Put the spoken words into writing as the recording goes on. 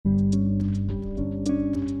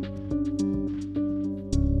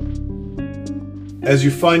As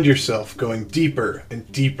you find yourself going deeper and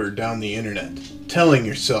deeper down the internet, telling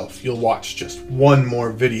yourself you'll watch just one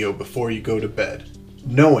more video before you go to bed,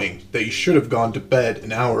 knowing that you should have gone to bed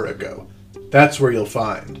an hour ago, that's where you'll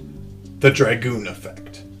find the Dragoon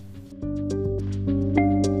Effect.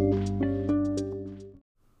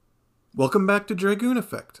 Welcome back to Dragoon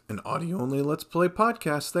Effect, an audio-only Let's Play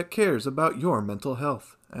podcast that cares about your mental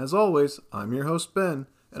health. As always, I'm your host Ben,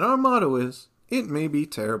 and our motto is, it may be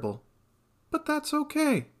terrible, but that's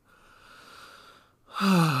okay.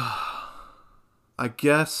 I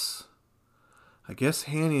guess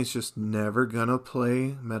Haney's just never gonna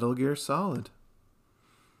play Metal Gear Solid.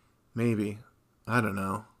 Maybe. I don't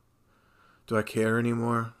know. Do I care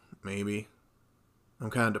anymore? Maybe. I'm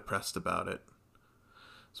kind of depressed about it.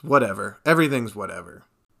 It's whatever. Everything's whatever.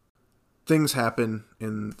 Things happen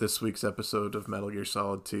in this week's episode of Metal Gear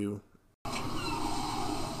Solid 2.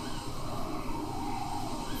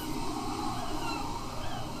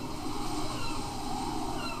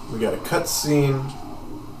 We got a cutscene.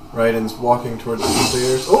 Raiden's walking towards the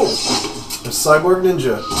stairs. Oh! A cyborg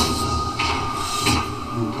ninja.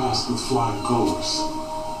 You passed with flying colors.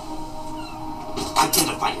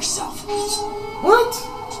 Identify yourself. What?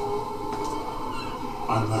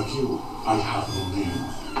 I'm like you. I have no name.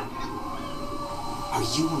 Are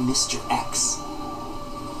you Mr. X?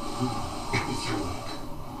 If you like.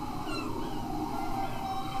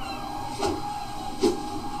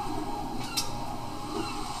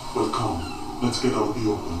 But come, let's get out of the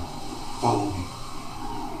open. Follow me.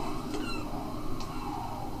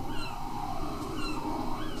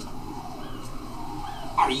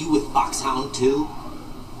 Are you with Foxhound too?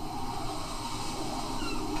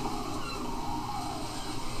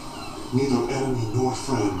 Neither enemy nor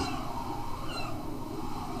friend.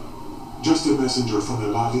 Just a messenger from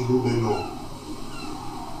Eladi Lubelo.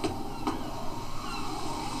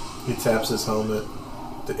 He taps his helmet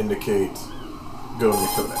to indicate going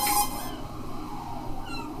to Kodak.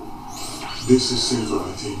 This is safer,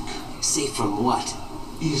 I think. Safe from what?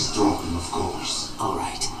 Eavesdropping, of course.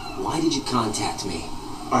 Alright. Why did you contact me?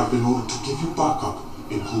 I've been ordered to give you backup,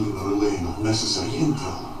 including the relaying of necessary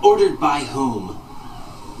intel. Ordered by whom?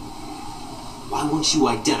 Why won't you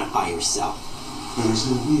identify yourself? There is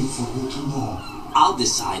no need for you to know. I'll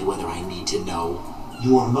decide whether I need to know.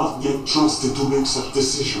 You are not yet trusted to make such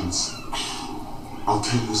decisions. I'll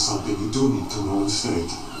tell you something you do need to know instead.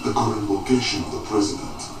 The current location of the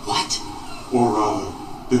president. What? Or rather,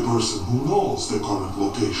 the person who knows the current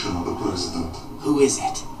location of the president. Who is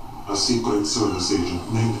it? A Secret Service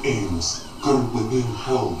agent named Ames, currently being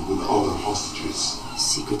held with other hostages.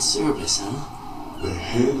 Secret Service, huh? The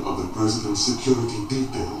head of the president's security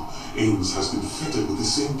detail, Ames, has been fitted with the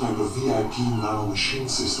same type of VIP nanomachine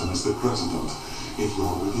system as the president. If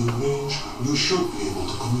you're within range, you should be able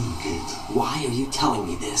to communicate. Why are you telling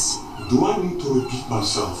me this? Do I need to repeat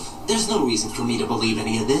myself? There's no reason for me to believe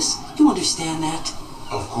any of this. You understand that?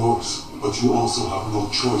 Of course, but you also have no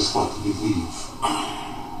choice but to believe.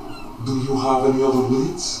 Do you have any other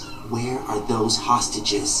leads? Where are those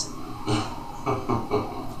hostages?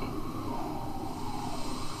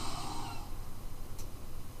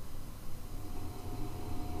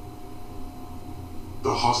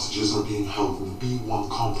 The hostages are being held in the B1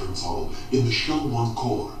 conference hall in the Shell 1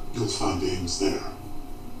 core. You'll find Ames there.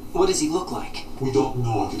 What does he look like? We don't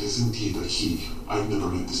know if it is indeed a he. I've never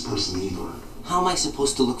met this person either. How am I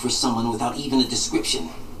supposed to look for someone without even a description?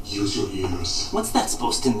 Use your ears. What's that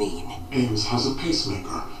supposed to mean? Ames has a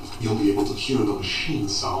pacemaker. You'll be able to hear the machine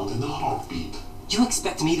sound in the heartbeat. You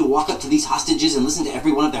expect me to walk up to these hostages and listen to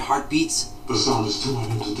every one of their heartbeats? The sound is too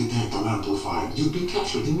minute to detect and amplify. You'd be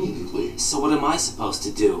captured immediately. So what am I supposed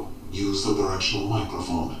to do? Use the directional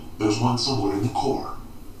microphone. There's one somewhere in the core.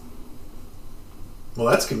 Well,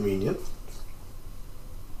 that's convenient.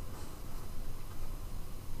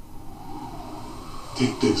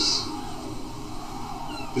 Take this.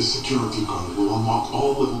 The security card will unlock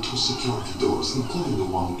all level 2 security doors, including the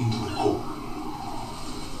one into the core.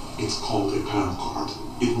 It's called a PAM card.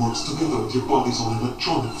 It works together with your body's own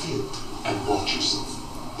electronic field. And watch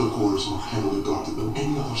yourself. The core is more heavily guarded than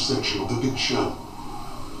any other section of the big shell.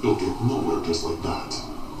 You'll get nowhere just like that.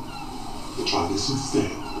 Try this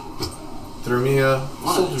instead. Threw me a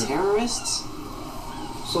One of the terrorists?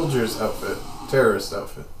 soldier's outfit. Terrorist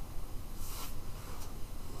outfit.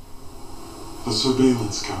 The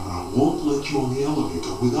surveillance camera won't let you on the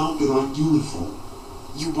elevator without the right uniform.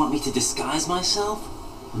 You want me to disguise myself?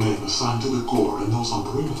 Men assigned to the core and those on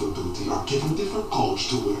perimeter duty are given different colors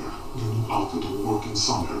to wear. Your new outfit will work in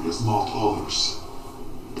some areas, not others.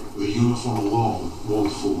 The uniform alone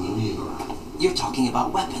won't fool them either. You're talking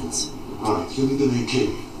about weapons. Right, you need an AK.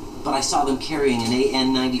 But I saw them carrying an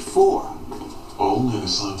AN-94. All men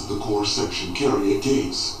assigned to the core section carry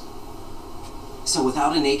AKs. So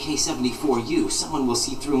without an AK-74U, someone will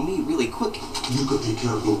see through me really quick. You could take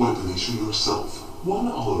care of the weapon issue yourself. One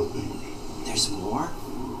other thing. There's more?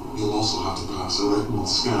 You'll also have to pass a retinal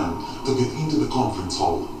scan to get into the conference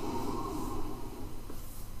hall.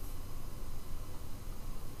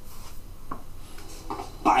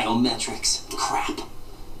 Biometrics. Crap.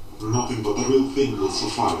 Nothing but the real thing will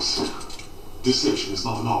suffice. Deception is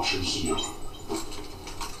not an option here.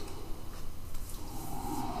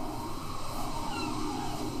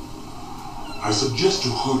 I suggest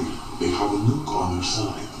you hurry. They have a nuke on their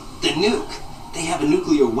side. The nuke? They have a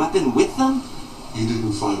nuclear weapon with them? You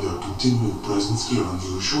didn't find their continuing presence here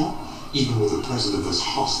unusual? Even with the president as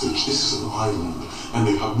hostage, this is an island, and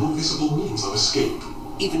they have no visible means of escape.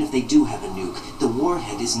 Even if they do have a nuke, the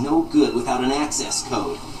warhead is no good without an access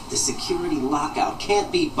code. The security lockout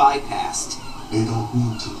can't be bypassed. They don't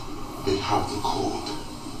need to. They have the code.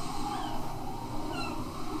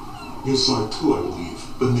 You saw it too, I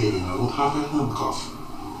believe. The Navy man will have a handcuff.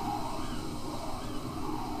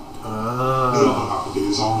 The other half of it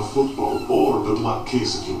is on the football, or the black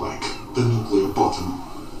case if you like. The nuclear button.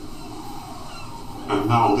 And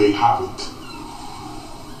now they have it.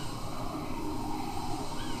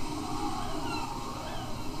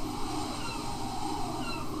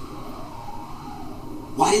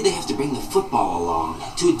 Why did they have to bring the football along?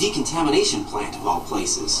 To a decontamination plant of all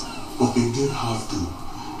places. But they did have to.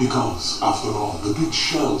 Because, after all, the big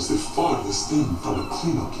shell is the farthest thing from a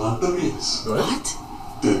cleanup plant there is. What?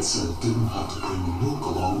 Dead Cell didn't have to bring the nuke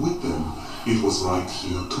along with them. It was right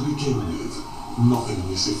here to begin with. Nothing in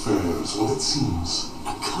this affair is what it seems.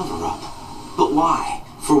 A cover-up? But why?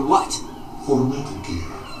 For what? For Metal Gear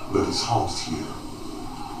that is housed here.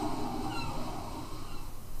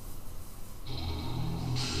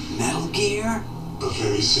 Metal Gear? The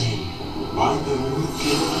very same. By the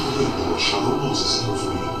nuclear label Shadow Moses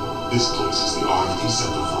infamy. This place is the R&D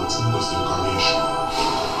center for its newest incarnation.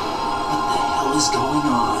 What the hell is going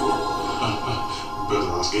on?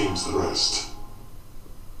 Better ask Ames the rest.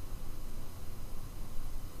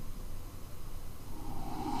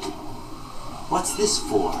 What's this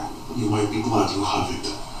for? You might be glad you have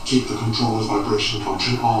it. Keep the controller's vibration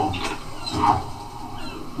function on.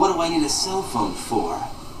 What do I need a cell phone for?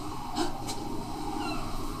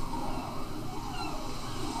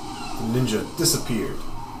 The ninja disappeared.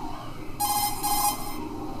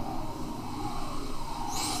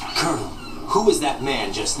 Colonel, who was that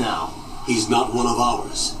man just now? He's not one of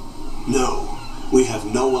ours. No, we have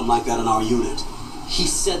no one like that in our unit. He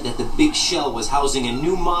said that the big shell was housing a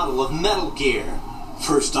new model of Metal Gear.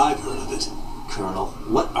 First I've heard of it. Colonel,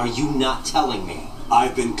 what are you not telling me?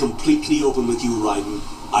 I've been completely open with you, Raiden.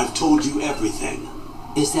 I've told you everything.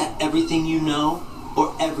 Is that everything you know?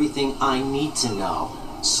 Or everything I need to know?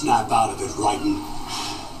 Snap out of it, Raiden.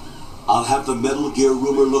 I'll have the Metal Gear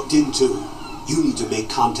rumor looked into. You need to make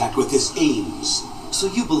contact with this Ames. So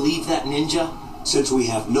you believe that ninja? Since we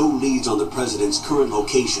have no leads on the President's current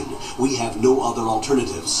location, we have no other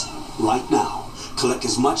alternatives. Right now, collect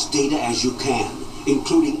as much data as you can,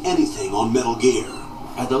 including anything on Metal Gear.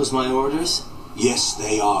 Are those my orders? Yes,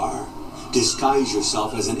 they are. Disguise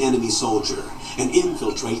yourself as an enemy soldier and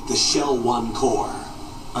infiltrate the Shell 1 core.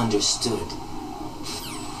 Understood.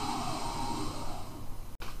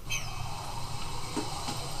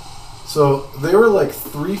 So they were like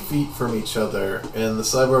 3 feet from each other, and the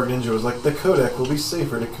cyborg ninja was like, the codec will be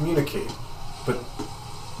safer to communicate. But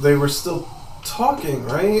they were still talking,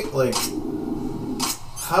 right? Like,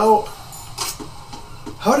 how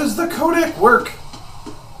does the codec work?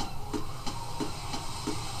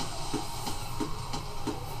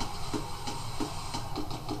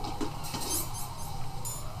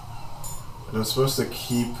 And I'm supposed to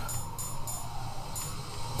keep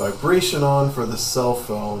vibration on for the cell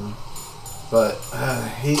phone, but I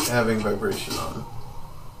hate having vibration on.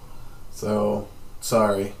 So,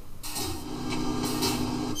 sorry.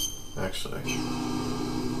 Actually.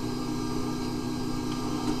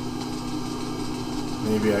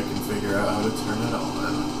 Maybe I can figure out how to turn it on.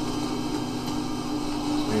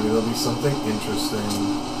 Maybe there'll be something interesting.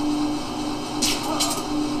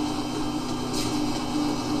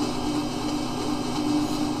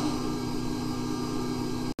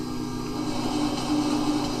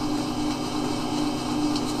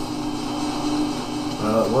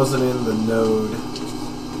 Well, it wasn't in the node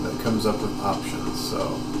that comes up with options,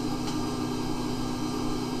 so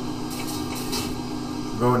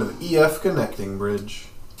I'm going to the EF connecting bridge.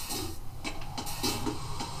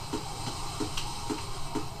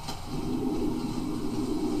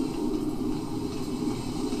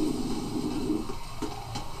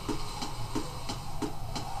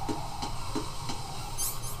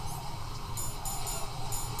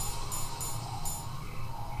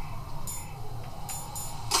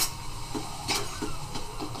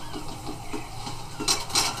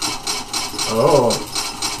 Oh,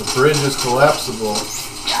 the bridge is collapsible.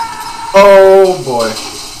 Oh boy.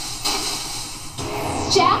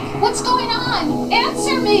 Jack, what's going on?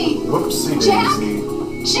 Answer me! Whoopsie Jack? daisy.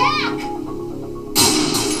 Jack!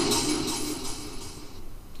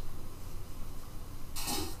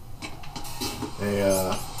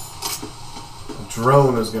 A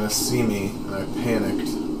drone was gonna see me, and I panicked.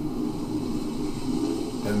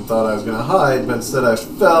 And thought I was gonna hide, but instead I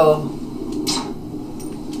fell.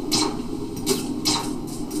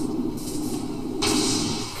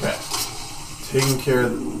 Okay. Taking care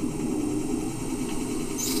of...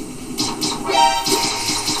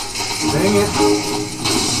 Dang it!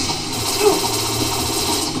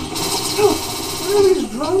 Where are these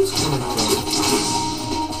drones coming from?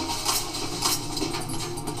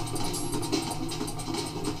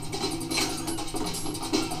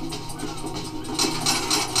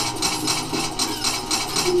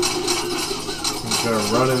 He's gonna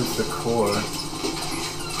run into the core.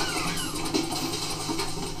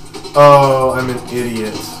 Oh, I'm an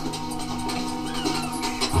idiot.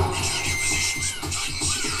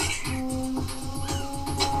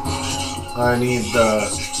 I need the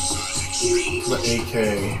AK,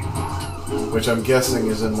 which I'm guessing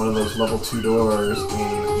is in one of those level 2 doors in E.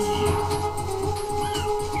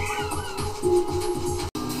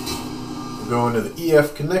 We'll go into the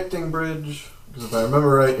EF connecting bridge, because if I remember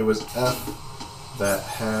right, it was F that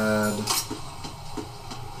had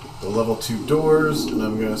the level 2 doors, and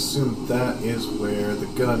I'm going to assume that is where the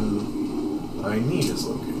gun I need is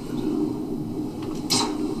located.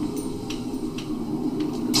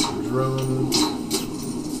 Drones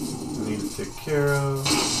I need to take care of.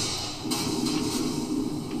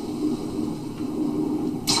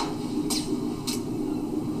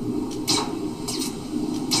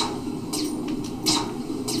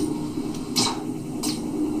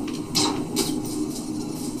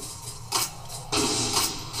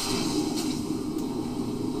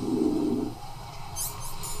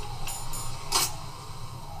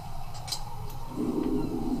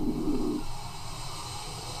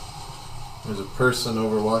 There's a person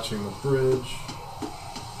overwatching the bridge.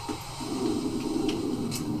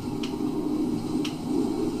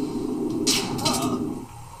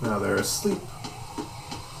 Now they're asleep.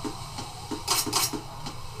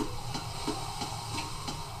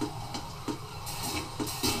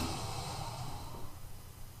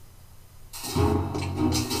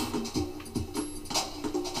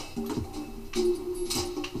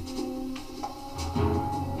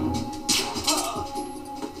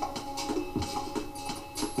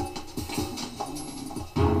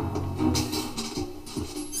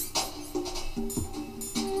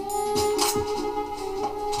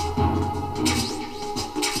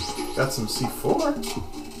 Got some C4?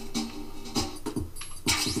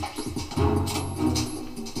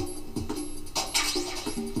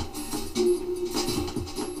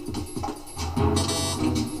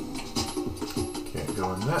 Can't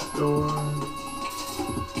go in that door.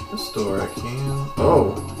 This door I can.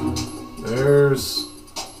 Oh! There's...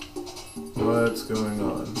 What's going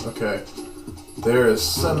on? Okay. There is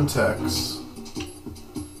Semtex.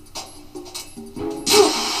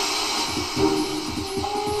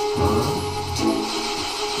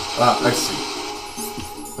 Ah, I see.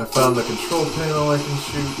 I found the control panel I can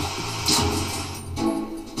shoot.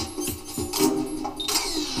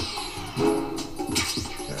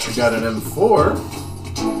 Okay, I got an M4.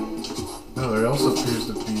 Oh, there also appears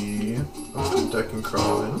to be a vent I can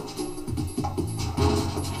crawl in.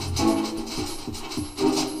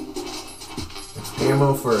 It's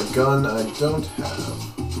ammo for a gun I don't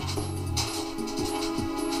have.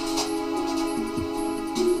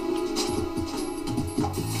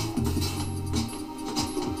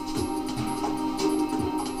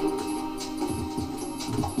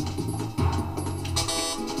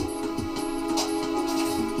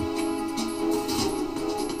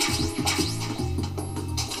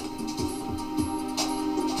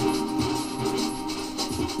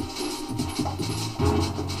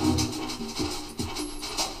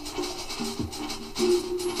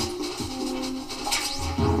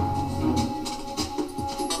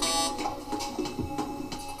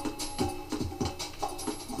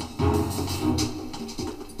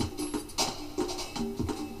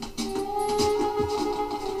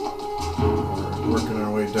 Working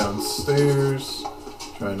our way downstairs,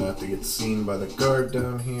 trying not to get seen by the guard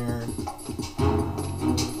down here.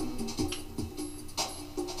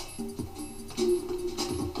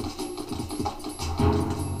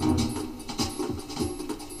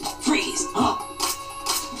 Freeze!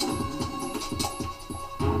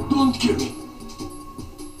 Don't kill me.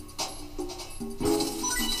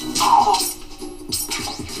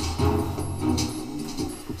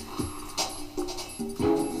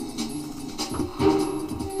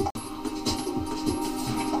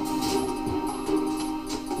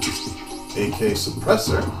 AK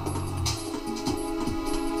suppressor.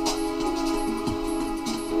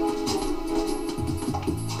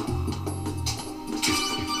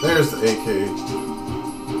 There's the AK.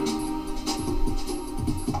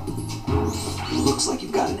 Looks like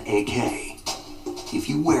you've got an AK. If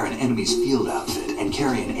you wear an enemy's field outfit and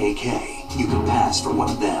carry an AK, you can pass for one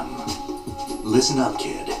of them. Listen up,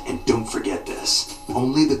 kid, and don't forget this.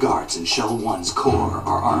 Only the guards in Shell 1's core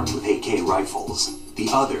are armed with AK rifles. The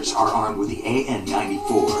others are armed with the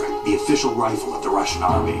AN-94, the official rifle of the Russian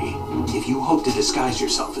army. If you hope to disguise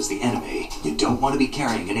yourself as the enemy, you don't want to be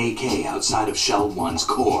carrying an AK outside of Shell 1's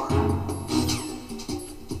core.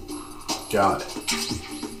 Got it.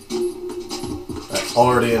 I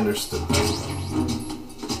already understood that.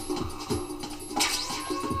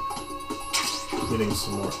 Getting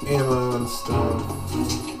some more ammo and stuff.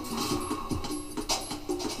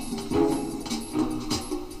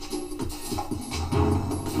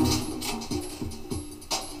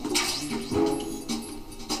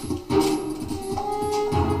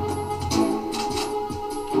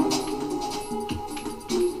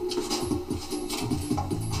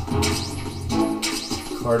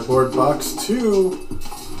 Cardboard box 2.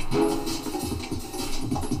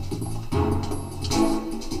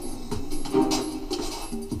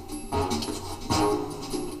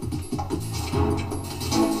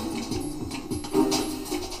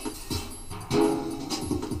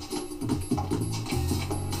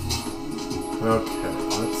 Okay,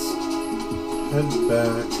 let's head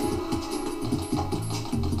back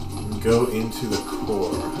and go into the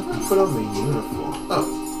core. How do I put on the uniform? Oh,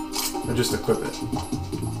 I just equip it.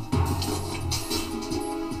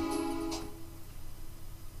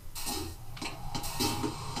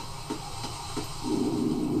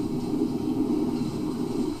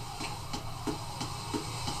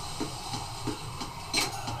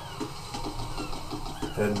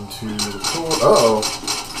 Heading to the core. Uh-oh.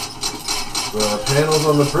 The panels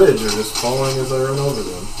on the bridge are just falling as I run over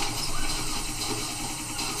them.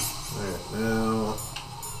 Alright, now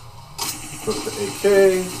equip the AK.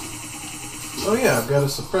 Oh yeah, I've got a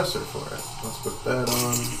suppressor for it. Let's put that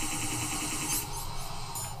on.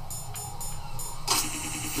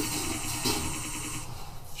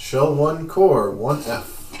 Shell 1 core,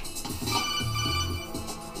 1F.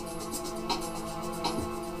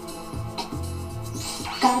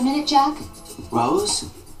 Got a minute, Jack? Rose?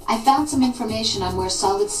 I found some information on where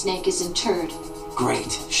Solid Snake is interred.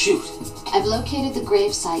 Great. Shoot. I've located the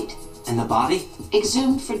grave site. And the body?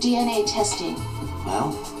 Exhumed for DNA testing.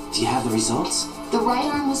 Well, do you have the results? The right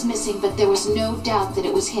arm was missing, but there was no doubt that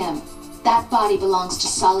it was him. That body belongs to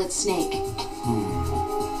Solid Snake.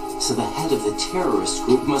 So the head of the terrorist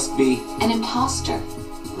group must be... An imposter.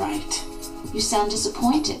 Right. You sound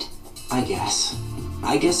disappointed. I guess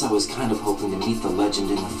I was kind of hoping to meet the legend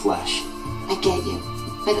in the flesh. I get you.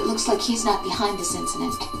 But it looks like he's not behind this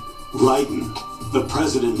incident. Raiden, the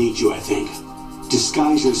president needs you, I think.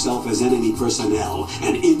 Disguise yourself as enemy personnel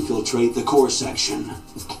and infiltrate the core section.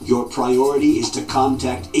 Your priority is to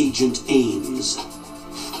contact Agent Ames.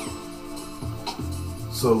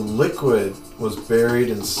 So Liquid was buried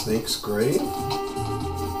in Snake's grave?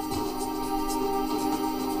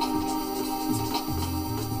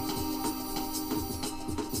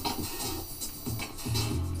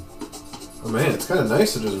 Oh man, it's kind of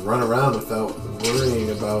nice to just run around without worrying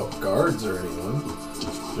about guards or anyone.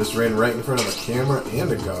 Just ran right in front of a camera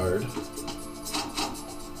and a guard.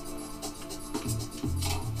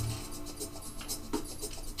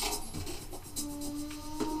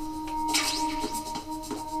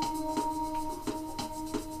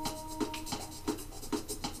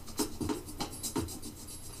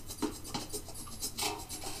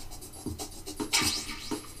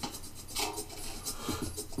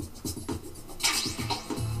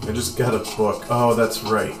 I just got a book. Oh, that's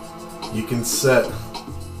right. You can set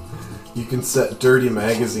dirty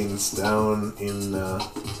magazines down in the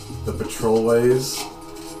patrolways,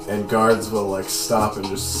 and guards will like stop and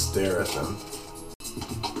just stare at them.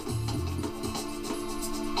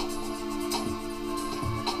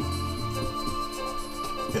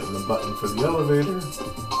 Hitting the button for the elevator.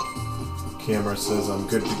 Camera says I'm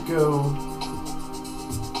good to go.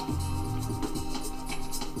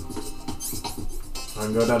 I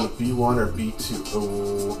can go down to B1 or B2.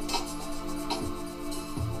 Oh.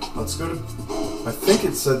 Let's go to... I think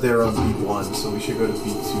it said they were on B1, so we should go to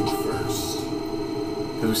B2 first.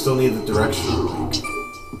 Because we still need the directional link.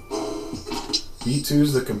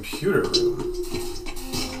 B2's the computer room.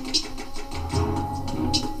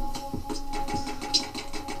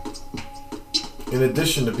 In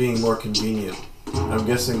addition to being more convenient, I'm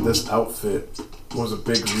guessing this outfit was a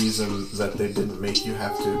big reason that they didn't make you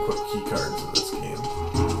have to equip keycards in this game.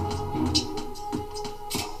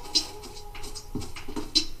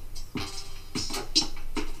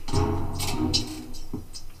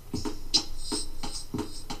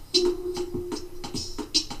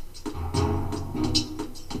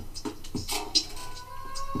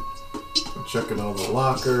 I'm checking all the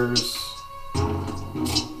lockers.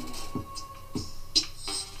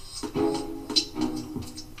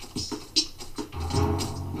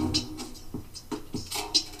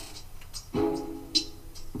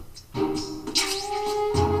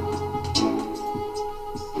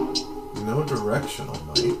 No directional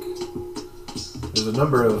mic. There's a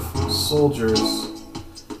number of soldiers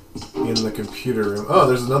in the computer room. Oh,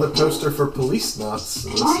 there's another poster for police knots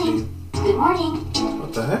in this game. Good morning.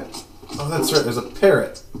 What the heck? Oh, that's right. There's a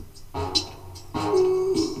parrot. What's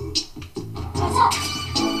up?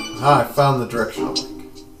 Ah, I found the directional mic.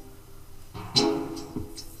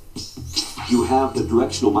 You have the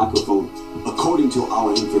directional microphone. According to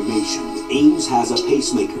our information, Ames has a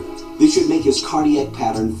pacemaker. This should make his cardiac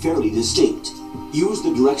pattern fairly distinct. Use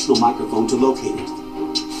the directional microphone to locate it.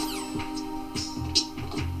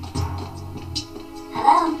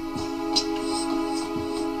 Hello.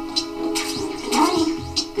 Good morning.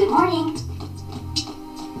 Good morning.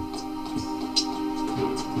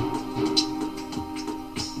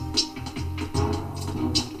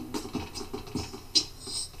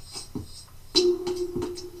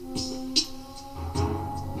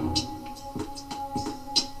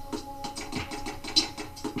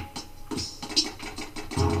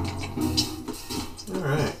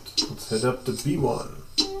 Alright, let's head up to B1.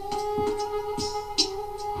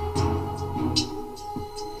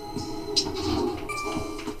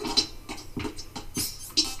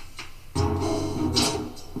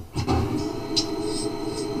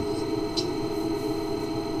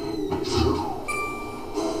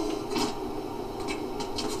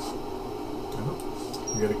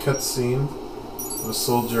 We got a cutscene of a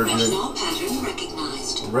soldier doing Retinal pattern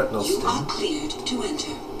recognized. a retinal You are scan. cleared to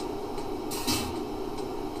enter.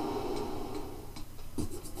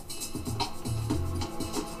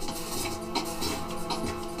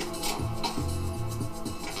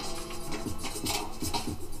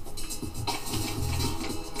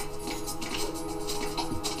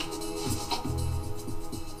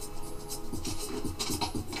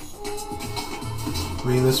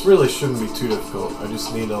 I mean, this really shouldn't be too difficult. I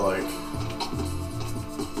just need to, like,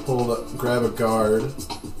 hold up, grab a guard,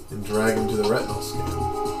 and drag him to the retinal scan.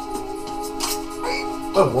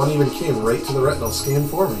 Oh, one even came right to the retinal scan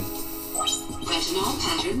for me. Retinal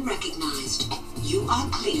pattern recognized. You are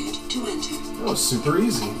cleared to enter. That was super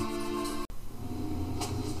easy.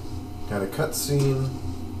 Got a cutscene.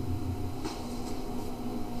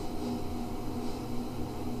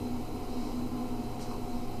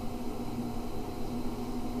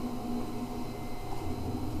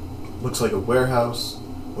 Looks like a warehouse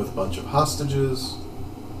with a bunch of hostages.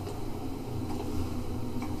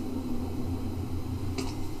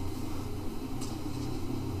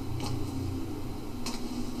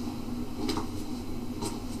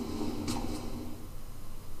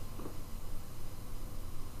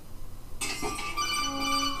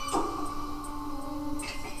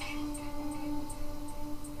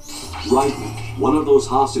 Right. One of those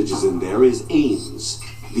hostages in there is Ames.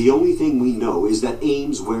 The only thing we know is that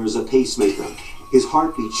Ames wears a pacemaker. His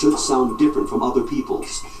heartbeat should sound different from other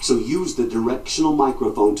people's, so use the directional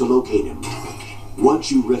microphone to locate him.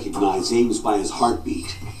 Once you recognize Ames by his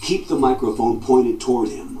heartbeat, keep the microphone pointed toward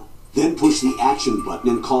him. Then push the action button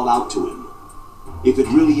and call out to him. If it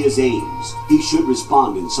really is Ames, he should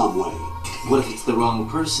respond in some way. What if it's the wrong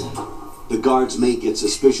person? The guards may get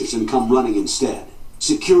suspicious and come running instead.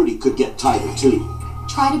 Security could get tighter too.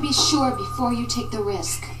 Try to be sure before you take the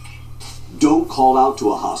risk. Don't call out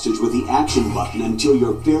to a hostage with the action button until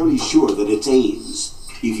you're fairly sure that it's Ames.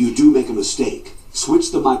 If you do make a mistake,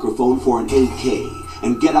 switch the microphone for an AK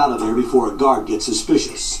and get out of there before a guard gets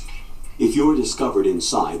suspicious. If you're discovered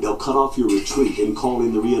inside, they'll cut off your retreat and call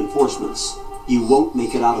in the reinforcements. You won't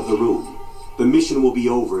make it out of the room. The mission will be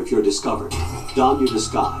over if you're discovered. Don your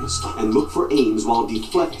disguise and look for Ames while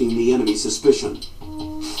deflecting the enemy's suspicion.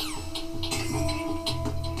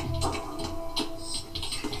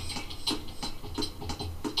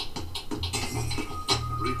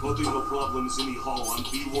 Reporting no problems in the hall on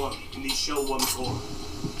B1 in the Shell 1 core.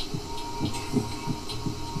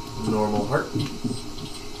 Normal heartbeat.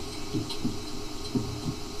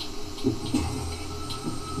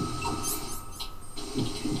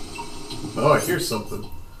 Oh, I hear something.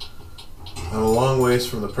 I'm a long ways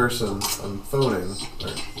from the person I'm phoning,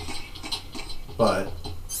 but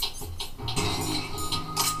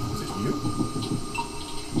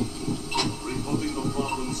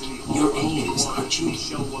what you in mean? the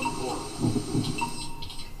Shell 1 core.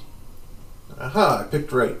 Aha, I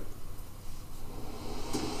picked right.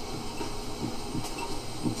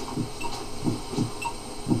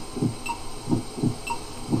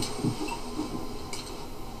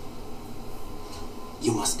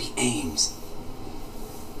 You must be Ames.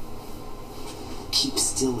 Keep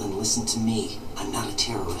still and listen to me. I'm not a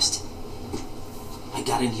terrorist. I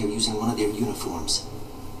got in here using one of their uniforms.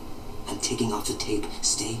 I'm taking off the tape.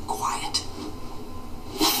 Stay quiet.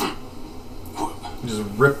 Just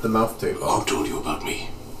rip the mouth tape Who off. told you about me?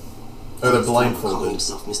 Or they're Calling blindfolded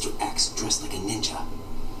himself Mr. X, dressed like a ninja.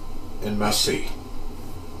 and I mouth see. tape.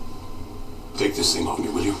 Take this thing off me,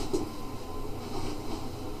 will you?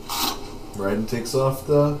 Raiden takes off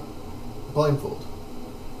the blindfold.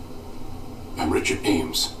 I'm Richard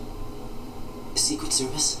Ames. Secret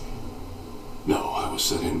Service? No, I was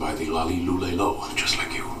sent in by the Lali Lule Lo, just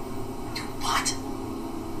like you. What?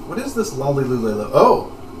 What is this lollylulelo?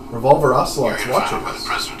 Oh! Revolver Ocelot's You're gonna watching find out where the us.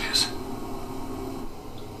 president is.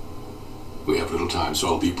 We have little time, so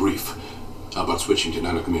I'll be brief. How about switching to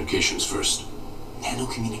nanocommunications first?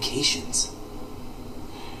 Nanocommunications?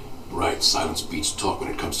 Right, silence beats talk when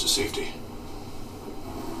it comes to safety.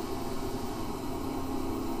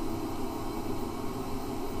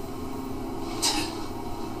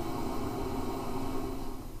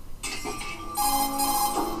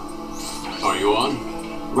 Are you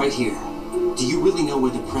on? Right here. Do you really know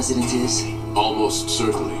where the president is? Almost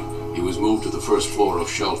certainly. He was moved to the first floor of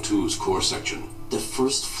Shell 2's core section. The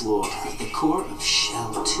first floor, the core of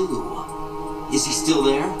Shell 2. Is he still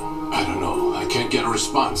there? I don't know. I can't get a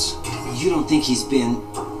response. You don't think he's been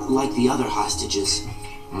like the other hostages?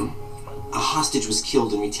 A hostage was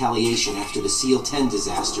killed in retaliation after the SEAL 10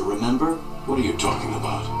 disaster, remember? What are you talking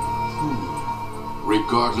about?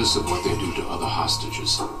 Regardless of what they do to other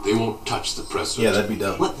hostages, they won't touch the president. Yeah, that'd be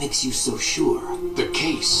dumb. What makes you so sure? The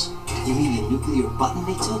case. You mean the nuclear button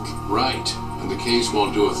they took? Right. And the case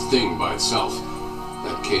won't do a thing by itself.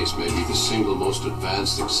 That case may be the single most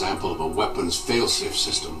advanced example of a weapons failsafe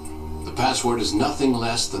system. The password is nothing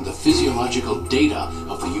less than the physiological data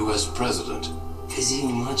of the US president.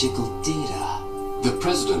 Physiological data? The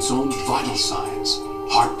president's own vital signs,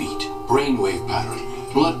 heartbeat, brainwave pattern,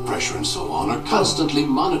 blood pressure and so on are constantly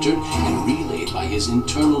monitored and relayed by his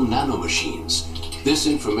internal nanomachines. This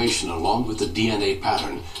information, along with the DNA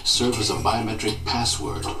pattern, serve as a biometric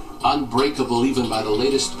password, unbreakable even by the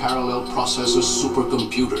latest parallel processor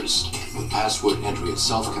supercomputers. The password entry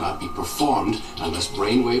itself cannot be performed unless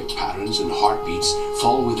brainwave patterns and heartbeats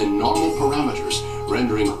fall within normal parameters,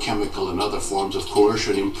 rendering chemical and other forms of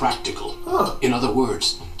coercion impractical. In other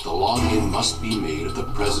words, the login must be made of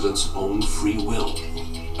the president's own free will.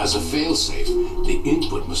 As a failsafe, the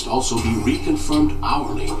input must also be reconfirmed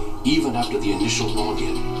hourly, even after the initial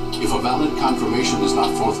login. If a valid confirmation is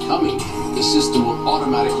not forthcoming, the system will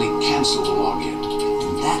automatically cancel the login.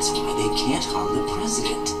 And that's why they can't harm the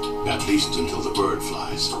president. At least until the bird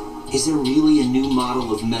flies. Is there really a new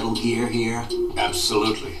model of Metal Gear here?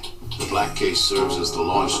 Absolutely. The black case serves as the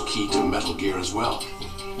launch key to Metal Gear as well.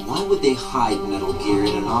 Why would they hide Metal Gear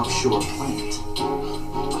in an offshore plant?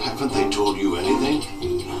 Haven't they told you anything?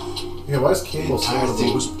 Yeah, why is The Campbell so entire out of thing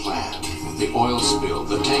the was planned. The oil spill,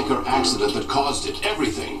 the tanker accident that caused it,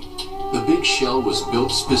 everything. The big shell was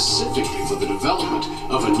built specifically for the development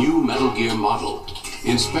of a new Metal Gear model. The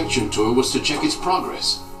inspection tour was to check its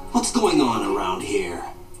progress. What's going on around here?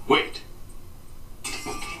 Wait.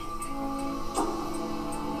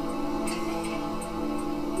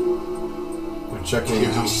 We're checking.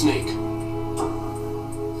 Here comes Snake.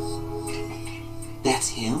 That's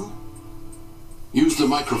him? Use the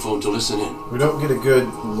microphone to listen in. We don't get a good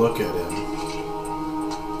look at him.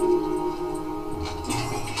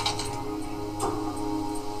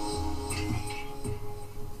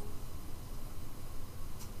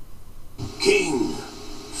 King,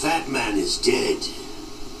 Fat Man is dead.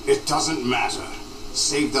 It doesn't matter.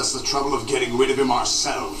 Saved us the trouble of getting rid of him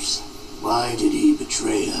ourselves. Why did he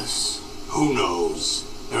betray us? Who knows?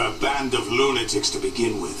 They're a band of lunatics to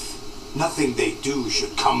begin with. Nothing they do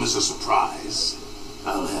should come as a surprise.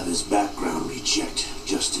 I'll have his background rechecked,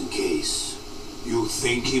 just in case. You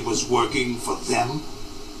think he was working for them?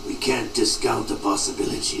 We can't discount the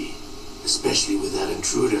possibility, especially with that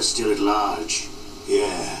intruder still at large.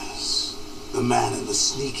 Yes. The man in the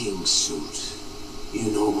sneaking suit. You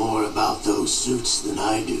know more about those suits than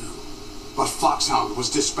I do. But Foxhound was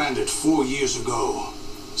disbanded 4 years ago.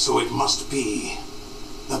 So it must be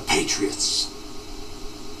the Patriots.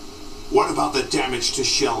 What about the damage to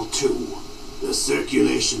Shell 2? The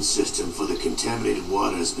circulation system for the contaminated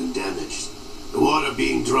water has been damaged. The water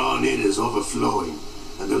being drawn in is overflowing,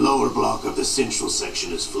 and the lower block of the central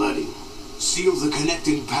section is flooding. Seal the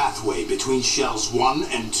connecting pathway between shells 1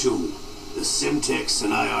 and 2. The Semtex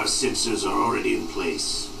and IR sensors are already in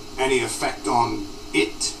place. Any effect on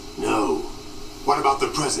it? No. What about the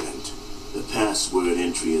president? The password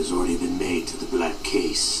entry has already been made to the black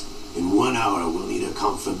case. In 1 hour, we'll need a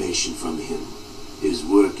confirmation from him. His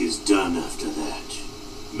work is done after that.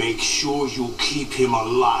 Make sure you keep him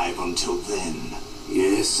alive until then.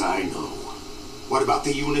 Yes, I know. What about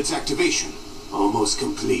the unit's activation? Almost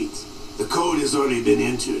complete. The code has already been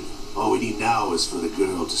entered. All we need now is for the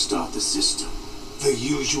girl to start the system. The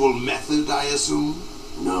usual method, I assume?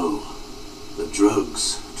 No. The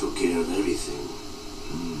drugs took care of everything.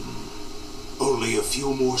 Only a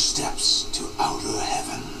few more steps to outer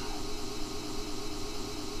heaven.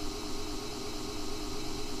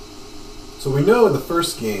 So we know in the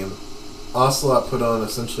first game, Ocelot put on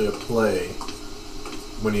essentially a play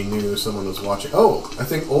when he knew someone was watching. Oh, I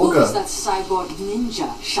think Olga... Who is that cyborg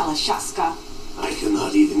ninja, Shalashaska? I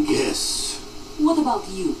cannot even guess. What about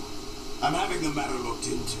you? I'm having the matter looked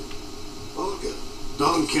into. Olga,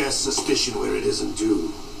 don't cast suspicion where it isn't due.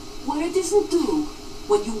 Where it isn't due?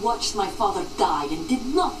 When you watched my father die and did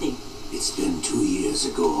nothing. It's been 2 years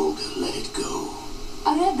ago, Olga. Let it go.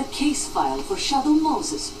 I read the case file for Shadow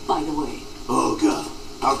Moses, by the way. Olga,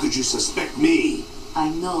 how could you suspect me? I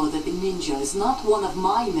know that the ninja is not one of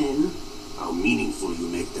my men. How meaningful you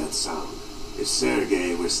make that sound. If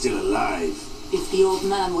Sergei were still alive... If the old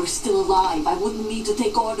man were still alive, I wouldn't need to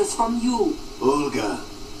take orders from you. Olga,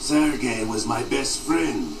 Sergei was my best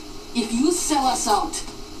friend. If you sell us out,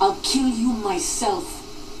 I'll kill you myself.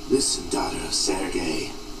 Listen, daughter of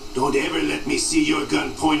Sergei. Don't ever let me see your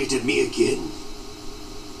gun pointed at me again.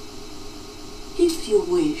 If you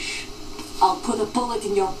wish, I'll put a bullet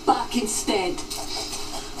in your back instead.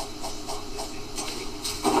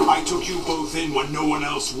 I took you both in when no one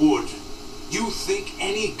else would. You think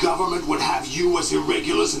any government would have you as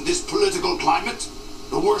irregulars in this political climate?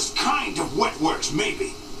 The worst kind of wet works,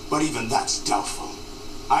 maybe. But even that's doubtful.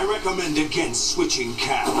 I recommend against switching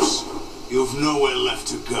camps. You've nowhere left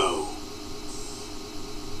to go.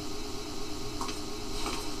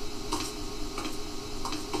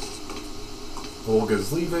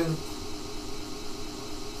 Olga's leaving.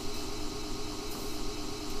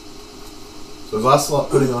 So is Ocelot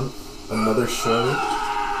putting on another show?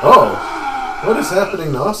 Oh! What is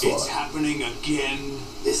happening to Ocelot? It's happening again.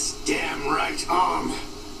 This damn right arm.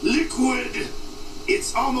 Liquid!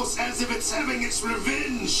 It's almost as if it's having its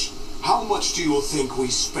revenge. How much do you think we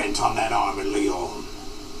spent on that arm in Lyon?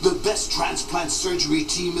 The best transplant surgery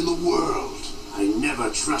team in the world. I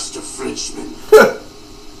never trust a Frenchman.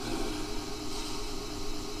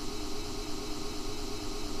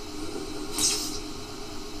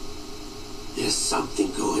 There's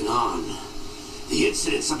something going on. The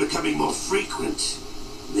incidents are becoming more frequent.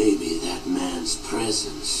 Maybe that man's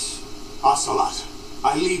presence. Ocelot,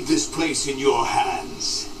 I leave this place in your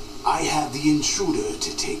hands. I have the intruder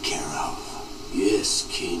to take care of. Yes,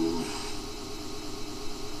 King.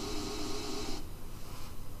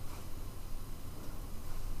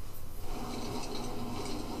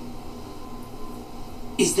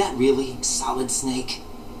 Is that really Solid Snake?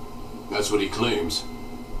 That's what he claims.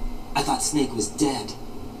 I thought Snake was dead.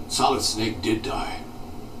 Solid Snake did die.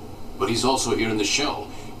 But he's also here in the shell.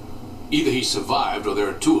 Either he survived or there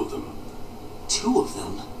are 2 of them. 2 of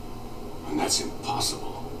them? And that's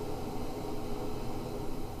impossible.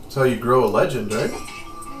 That's how you grow a legend, right?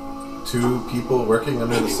 2 people working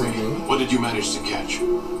under the same name. What did you manage to catch?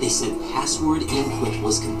 They said password input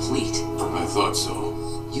was complete. I thought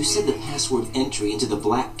so. You said the password entry into the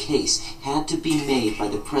black case had to be made by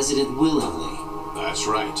the president willingly. That's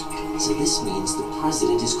right. So this means the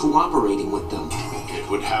president is cooperating with them. It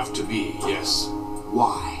would have to be, yes.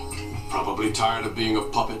 Why? Probably tired of being a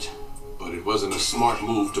puppet, but it wasn't a smart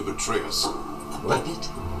move to betray us. A puppet?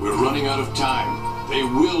 We're running out of time. They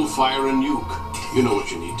will fire a nuke. You know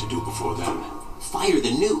what you need to do before then. Fire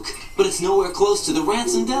the nuke? But it's nowhere close to the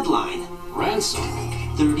ransom deadline. Ransom?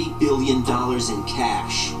 $30 billion in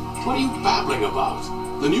cash. What are you babbling about?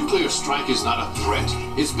 The nuclear strike is not a threat.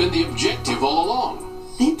 It's been the objective all along.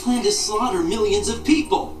 They plan to slaughter millions of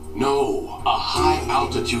people. No, a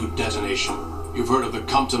high-altitude detonation. You've heard of the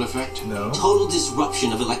Compton effect? No. Total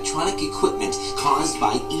disruption of electronic equipment caused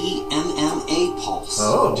by EMMA pulse.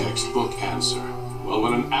 Oh. Textbook answer. Well,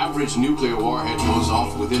 when an average nuclear warhead goes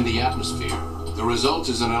off within the atmosphere, the result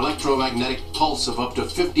is an electromagnetic pulse of up to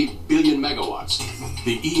 50 billion megawatts.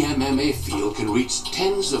 The EMMA field can reach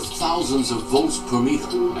tens of thousands of volts per meter,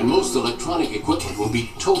 and most electronic equipment will be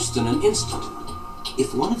toast in an instant.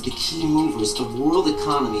 If one of the key movers of world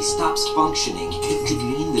economy stops functioning, it could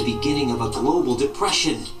mean the beginning of a global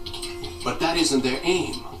depression. But that isn't their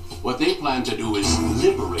aim. What they plan to do is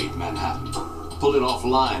liberate Manhattan. Pull it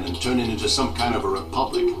offline and turn it into some kind of a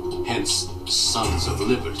republic. Hence, Sons of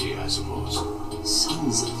Liberty, I suppose.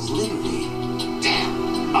 Sons of Liberty?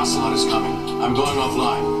 Damn! Ocelot is coming. I'm going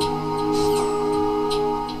offline.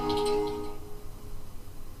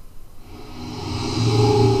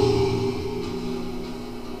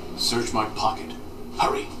 Search my pocket.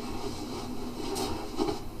 Hurry!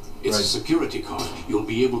 It's a security card. You'll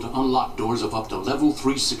be able to unlock doors of up to level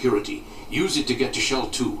 3 security. Use it to get to Shell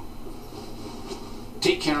 2.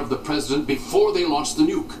 Take care of the President before they launch the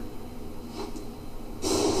nuke.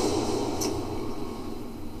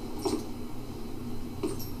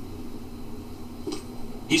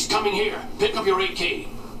 He's coming here. Pick up your AK.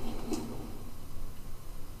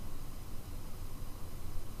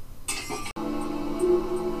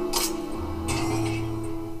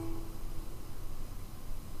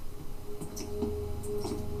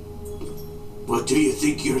 What do you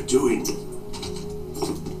think you're doing?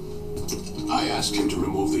 I asked him to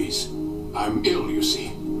remove these. I'm ill, you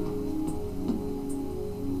see.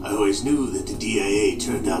 I always knew that the DIA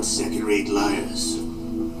turned out second-rate liars.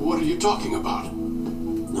 What are you talking about?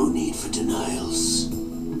 No need for denials.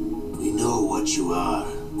 We know what you are,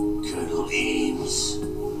 Colonel Ames.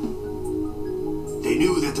 They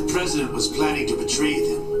knew that the President was planning to betray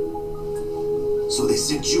them. So they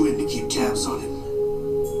sent you in to keep tabs on him.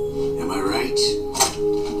 Am I right?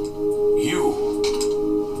 You!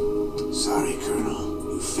 Sorry,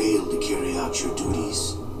 Colonel. You failed to carry out your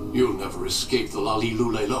duties. You'll never escape the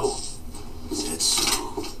Lalilulelo. Is that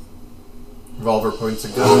so? Revolver points a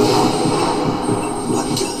gun. What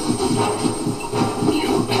gun?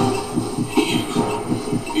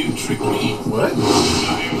 You tricked me. What? I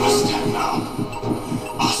understand now.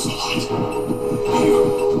 Ocelot.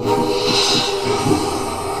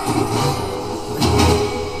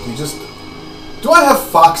 You just... Do I have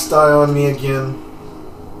Fox Die on me again?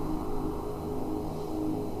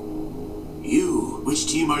 You? Which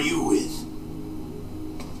team are you with?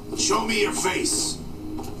 Show me your face.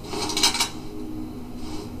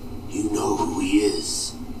 You know who he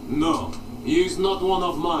is. No, he is not one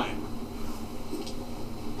of mine.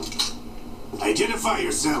 Identify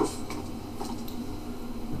yourself.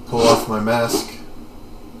 Pull off my mask.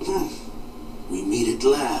 We meet at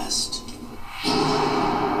last.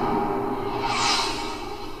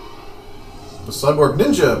 The cyborg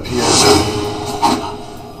ninja appears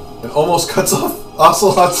and almost cuts off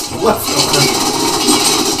Ocelot's left arm.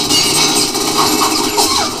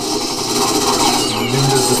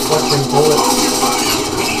 Ninja's deflecting bullets.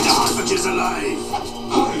 We need the hostages alive.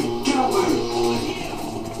 Hurry, get away!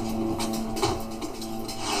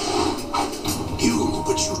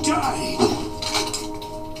 But you died.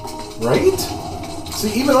 Right?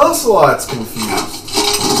 See, even Ocelot's confused.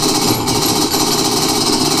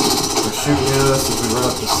 They're shooting at us as we run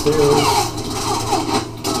up the stairs.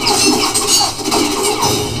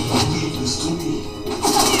 Leave this to me.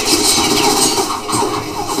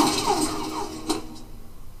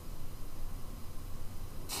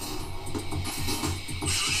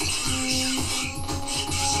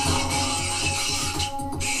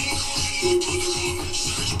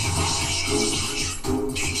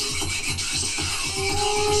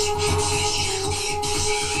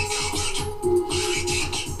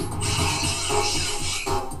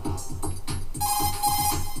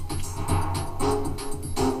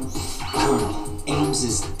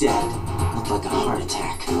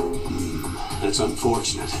 That's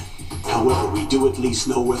unfortunate. However, we do at least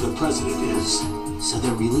know where the President is. So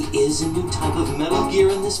there really is a new type of Metal Gear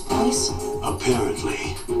in this place?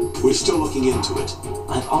 Apparently. We're still looking into it.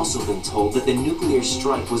 I've also been told that the nuclear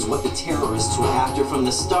strike was what the terrorists were after from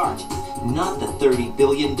the start, not the $30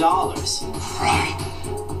 billion. Right.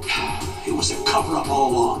 It was a cover-up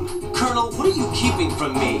all along. Colonel, what are you keeping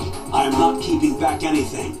from me? I am not keeping back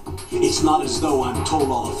anything. It's not as though I'm told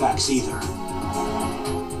all the facts either.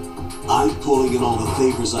 I'm pulling in all the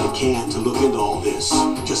favors I can to look into all this.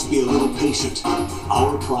 Just be a little patient.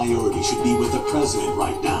 Our priority should be with the President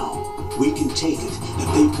right now. We can take it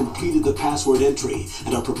that they've completed the password entry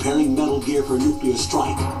and are preparing Metal Gear for nuclear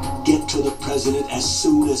strike. Get to the President as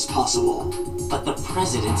soon as possible. But the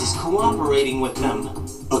President is cooperating with them.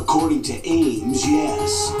 According to Ames,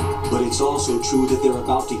 yes. But it's also true that they're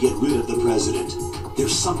about to get rid of the President.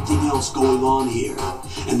 There's something else going on here,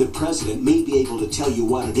 and the President may be able to tell you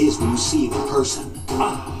what it is when you see him in person.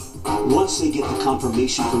 Once they get the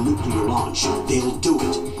confirmation for nuclear launch, they'll do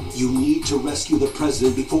it. You need to rescue the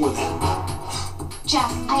President before then.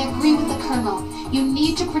 Jack, I agree with the Colonel. You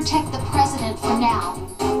need to protect the President for now.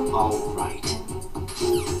 All right.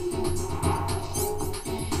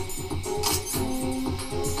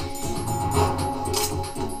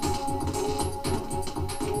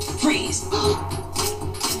 Freeze!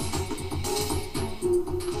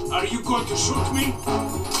 Are you going to shoot me?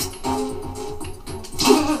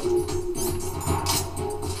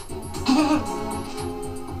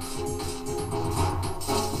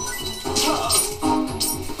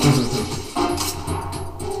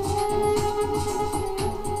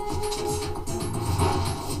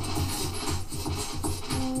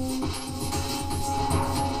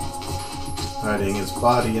 Hiding his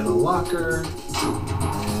body in a locker,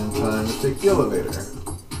 and time to take the elevator.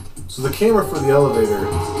 So the camera for the elevator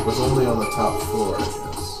was only on the top floor, I guess.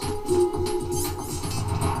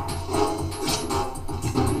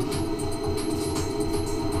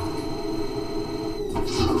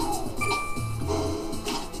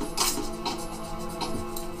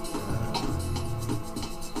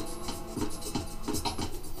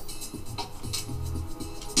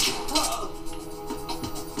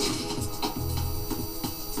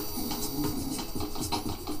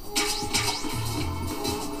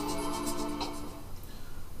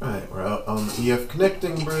 Alright, we're out on the EF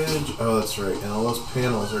connecting bridge. Oh, that's right, and all those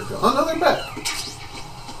panels are gone. Oh, no, they're back!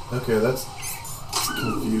 Okay, that's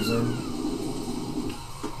confusing.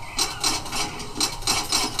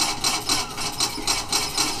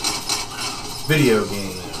 Video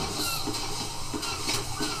games.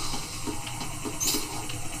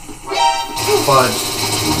 Fudge.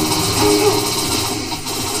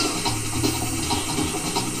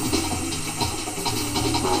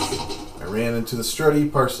 Ran into the Strutty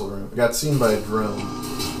parcel room. Got seen by a drone.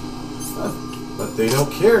 But they don't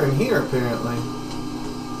care in here, apparently.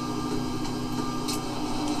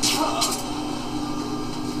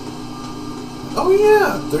 Oh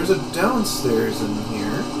yeah, there's a downstairs in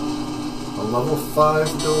here. A level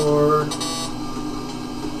 5 door.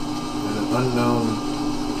 And an unknown...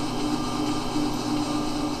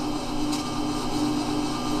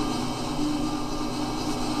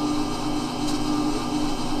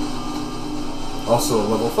 Also a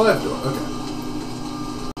level 5 door, okay.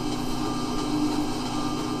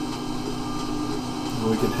 And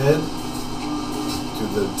we can head to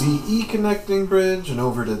the DE connecting bridge and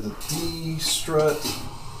over to the D strut.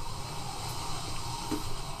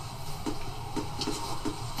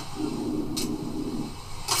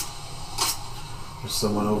 There's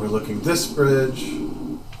someone overlooking this bridge,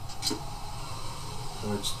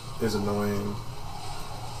 which is annoying.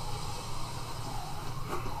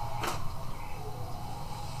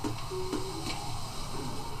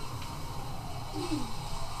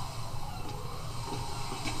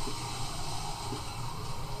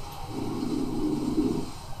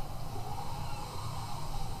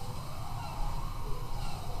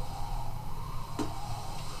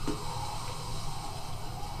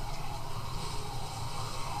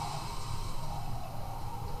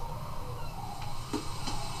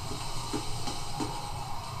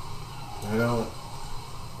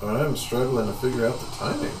 I'm struggling to figure out the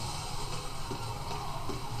timing.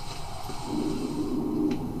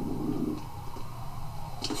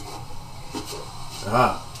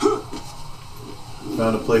 Aha!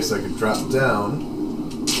 Found a place I could drop down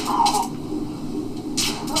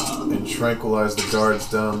and tranquilize the guards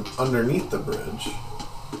down underneath the bridge,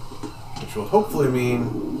 which will hopefully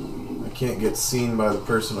mean I can't get seen by the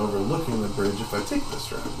person overlooking the bridge if I take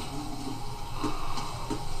this route.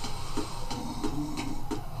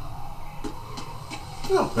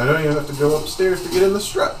 No, I don't even have to go upstairs to get in the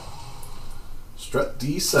strut. Strut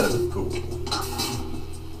D sediment pool.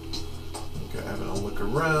 Okay, having a look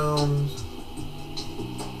around.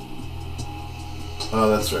 Oh,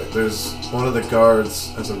 that's right. There's one of the guards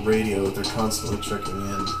has a radio that they're constantly checking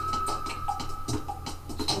in.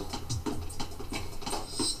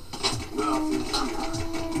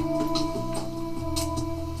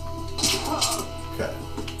 Okay.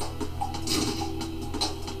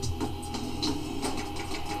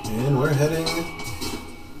 And we're heading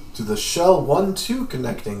to the Shell 1-2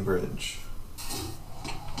 connecting bridge.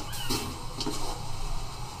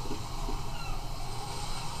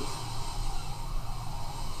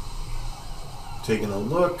 Taking a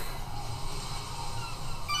look.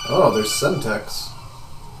 Oh, there's Semtex.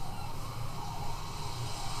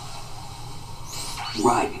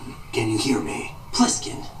 Raiden, can you hear me?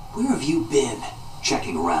 Pliskin, where have you been?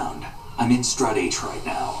 Checking around. I'm in Strut H right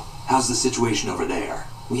now. How's the situation over there?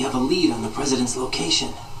 We have a lead on the President's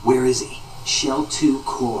location. Where is he? Shell 2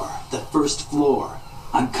 core, the first floor.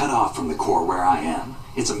 I'm cut off from the core where I am.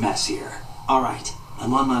 It's a mess here. Alright,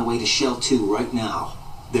 I'm on my way to Shell 2 right now.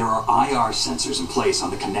 There are IR sensors in place on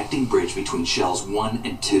the connecting bridge between shells 1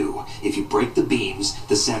 and 2. If you break the beams,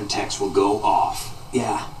 the Semtex will go off.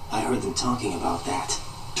 Yeah, I heard them talking about that.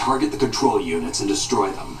 Target the control units and destroy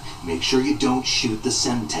them. Make sure you don't shoot the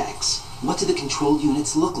Semtex. What do the control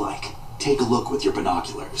units look like? Take a look with your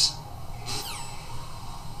binoculars.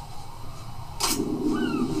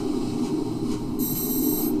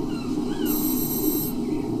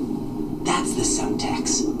 That's the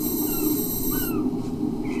Semtex.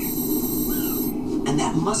 And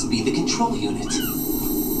that must be the control unit.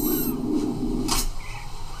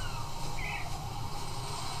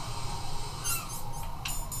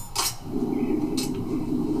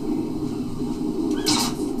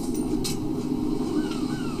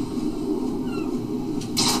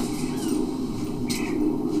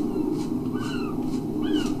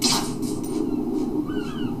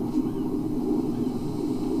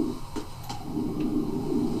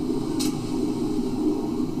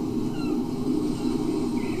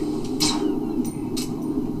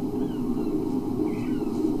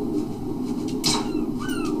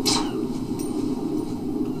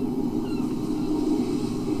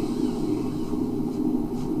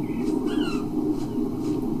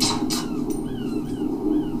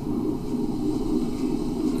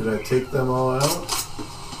 Did I take them all out?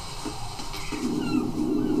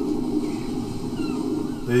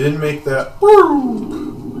 They didn't make that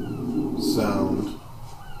sound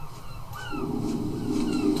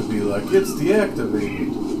to be like, it's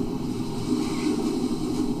deactivated.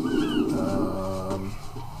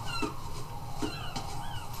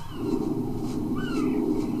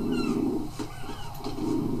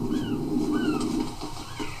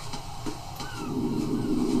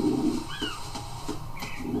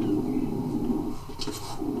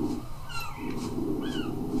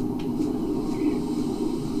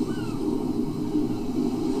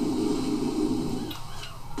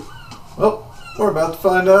 Well, we're about to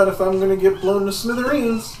find out if I'm going to get blown to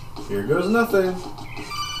smithereens. Here goes nothing.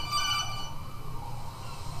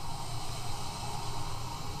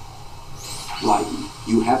 Raiden,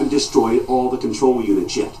 you haven't destroyed all the control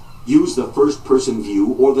units yet. Use the first-person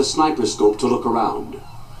view or the sniper scope to look around.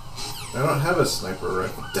 I don't have a sniper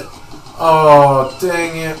rifle. Oh,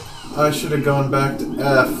 dang it. I should have gone back to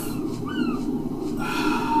F.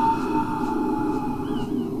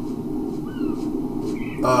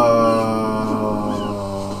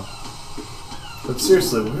 But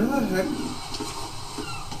seriously, where the heck?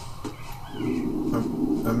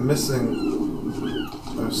 I'm missing,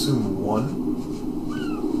 I assume, one?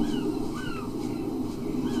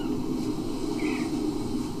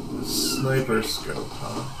 The sniper scope,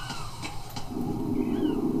 huh?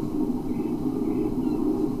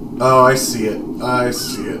 Oh, I see it. I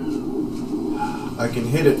see it. I can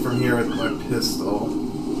hit it from here with my pistol.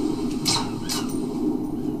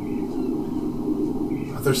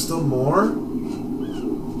 Are there still more?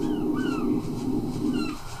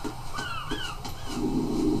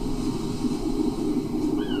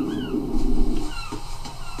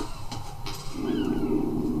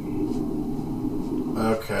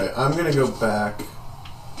 Okay, I'm gonna go back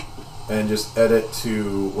and just edit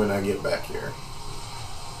to when I get back here.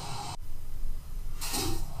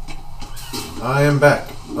 I am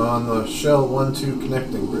back on the Shell 1-2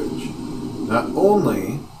 connecting bridge. Not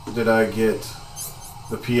only did I get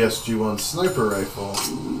the PSG-1 sniper rifle,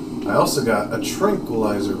 I also got a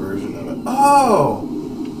tranquilizer version of it. Oh!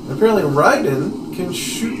 Apparently Raiden can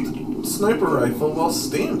shoot the sniper rifle while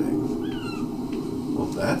standing. Well,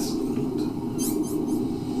 that's neat.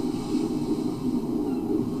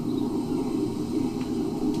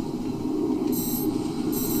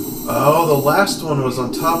 Oh, the last one was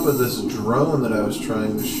on top of this drone that I was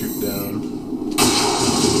trying to shoot down.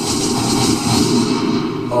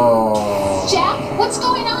 Oh. Jack, what's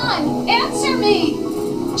going on? Answer me!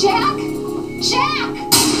 Jack! Jack!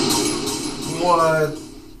 What?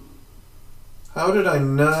 How did I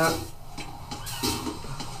not...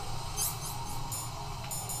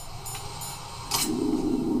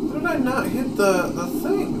 How did I not hit the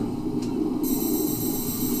thing?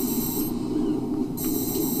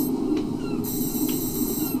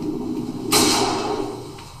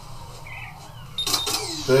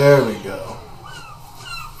 There we go.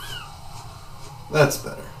 That's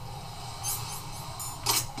better.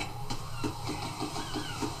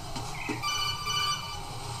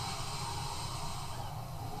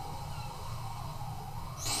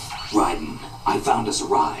 Raiden, I found us a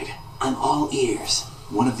ride. I'm all ears.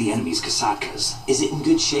 One of the enemy's Kasatkas. Is it in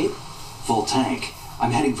good shape? Full tank.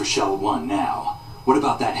 I'm heading for Shell 1 now. What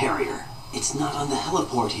about that Harrier? It's not on the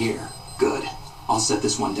heliport here. Good. I'll set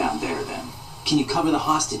this one down there then. Can you cover the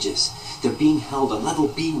hostages? They're being held on level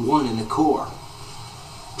B1 in the core.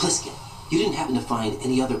 Pliskin, you didn't happen to find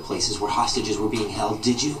any other places where hostages were being held,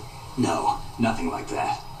 did you? No, nothing like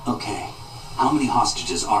that. Okay. How many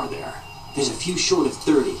hostages are there? There's a few short of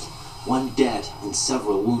 30. One dead and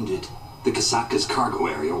several wounded. The Kasaka's cargo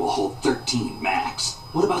area will hold 13 max.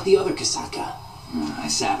 What about the other Kasaka? I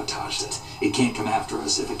sabotaged it. It can't come after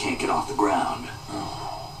us if it can't get off the ground.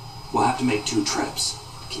 We'll have to make 2 trips.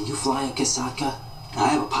 Can you fly a Kasaka? I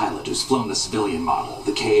have a pilot who's flown the civilian model,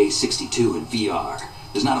 the KA-62 in VR.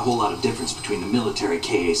 There's not a whole lot of difference between the military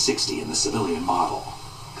KA-60 and the civilian model.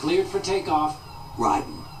 Cleared for takeoff.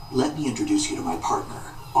 Raiden, let me introduce you to my partner,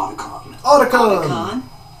 Otacon. Otacon?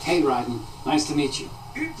 Hey, Raiden. Nice to meet you.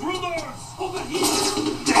 Intruders! Over here!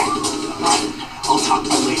 Damn! Raiden, I'll talk to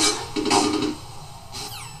you later.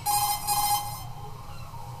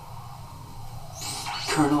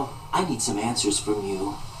 Colonel, I need some answers from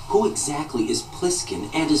you. Who exactly is Pliskin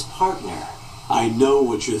and his partner? I know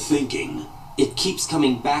what you're thinking. It keeps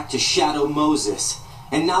coming back to Shadow Moses.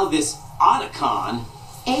 And now this Otacon.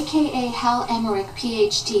 AKA Hal Emmerich,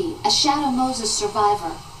 PhD, a Shadow Moses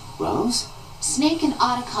survivor. Rose? Snake and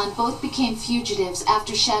Otacon both became fugitives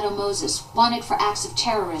after Shadow Moses, wanted for acts of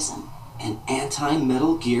terrorism. An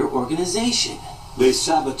anti-Metal Gear organization. They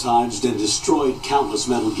sabotaged and destroyed countless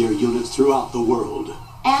Metal Gear units throughout the world.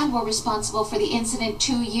 And were responsible for the incident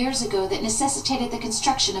 2 years ago that necessitated the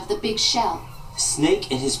construction of the Big Shell.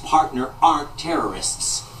 Snake and his partner aren't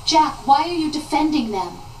terrorists. Jack, why are you defending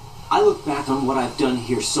them? I look back on what I've done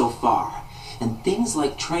here so far, and things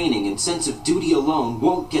like training and sense of duty alone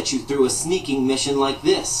won't get you through a sneaking mission like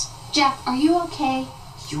this. Jack, are you okay?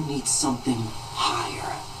 You need something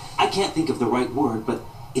higher. I can't think of the right word, but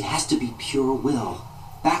it has to be pure will,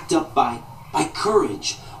 backed up by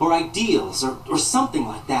courage, or ideals, or something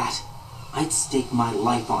like that. I'd stake my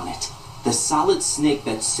life on it. The solid snake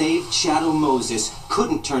that saved Shadow Moses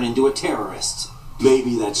couldn't turn into a terrorist.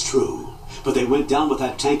 Maybe that's true, but they went down with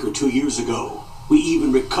that tanker 2 years ago. We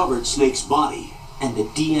even recovered Snake's body. And the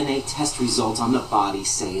DNA test results on the body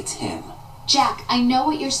say it's him. Jack, I know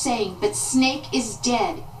what you're saying, but Snake is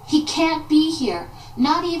dead. He can't be here,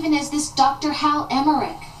 not even as this Dr. Hal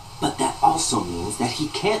Emmerich. But that also means that he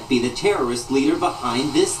can't be the terrorist leader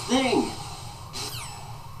behind this thing.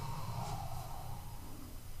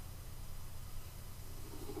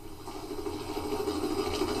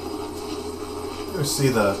 You see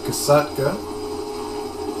the Kasaka.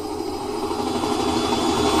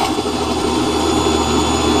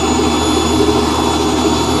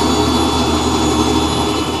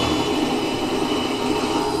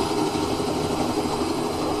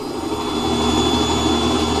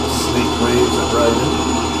 Snake waves at Raiden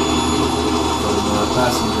from the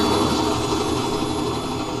passenger door.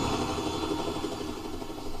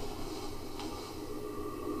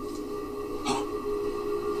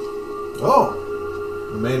 Oh!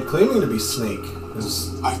 The man claiming to be Snake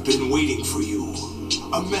is... I've been waiting for you.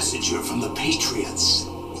 A messenger from the Patriots.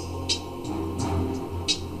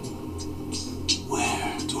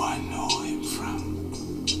 Where do I know him from?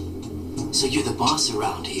 So you're the boss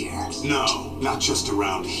around here? No, not just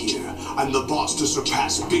around here. I'm the boss to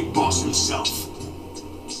surpass Big Boss himself.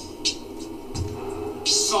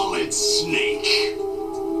 Solid Snake.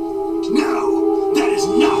 No, that is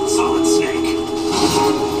not Solid Snake.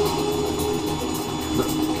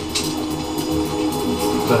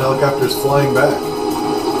 The helicopter's flying back.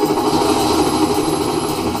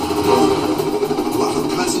 What a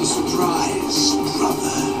pleasant surprise,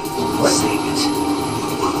 brother. What? Save it.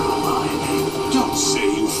 Brother of mine. Don't say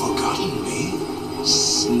you've forgotten me.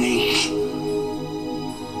 Snake.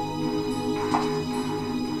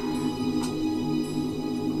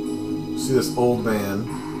 See this old man,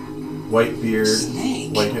 white beard,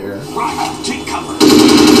 Snake? white hair. Right, take cover.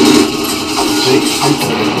 Big shoots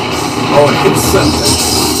at him. Oh, it hits something.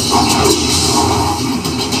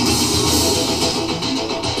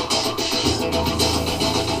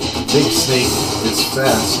 Big Snake is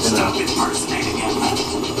fast and Stop impersonating him.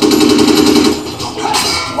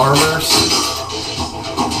 armor.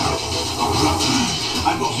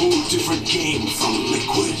 I'm a whole different game from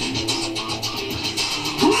Liquid.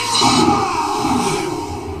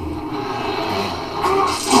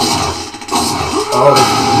 Oh, the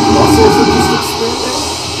muscles are just expanding?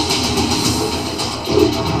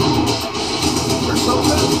 Or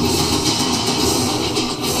something?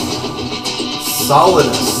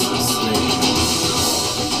 Solidus, the snake.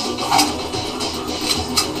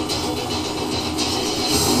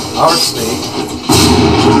 Our snake is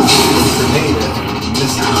grenade and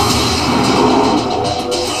misses.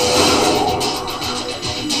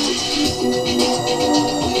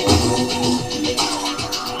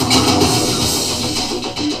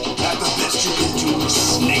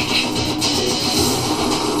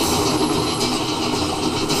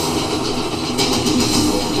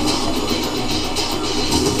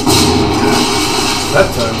 That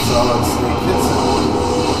time Solid Snake hits him.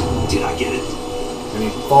 Did I get it? And he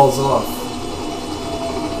falls off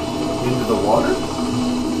into the water?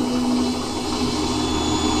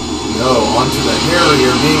 No, onto the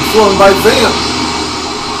Harrier being flown by Vamp!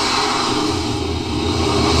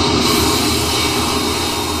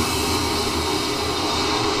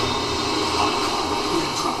 We're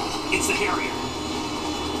in trouble. It's the Harrier.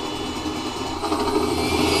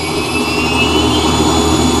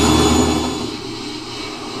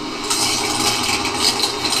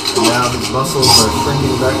 And now his muscles are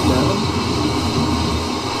shrinking back down.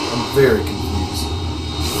 I'm very confused.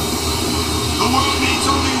 The world needs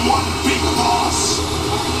only one big boss.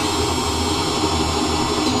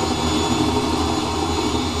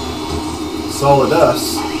 Solidus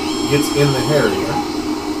gets in the Harrier.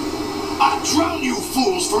 I drown you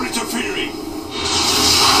fools for interfering.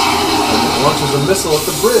 And it launches a missile at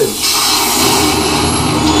the bridge.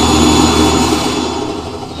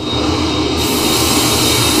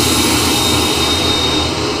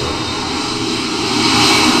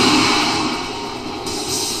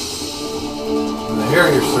 And the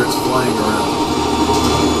Harrier starts flying around.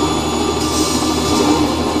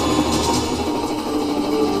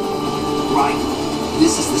 Right.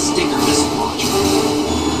 This is the Stinger missile launcher.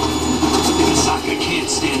 Misaka can't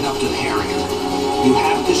stand up to the Harrier. You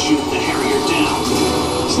have to shoot the Harrier down.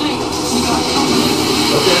 Snake, we got company.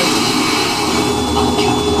 Okay. I'm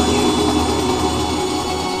counting on you.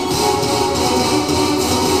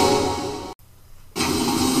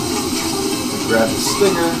 We grab the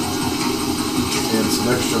Stinger and some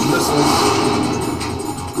extra missiles.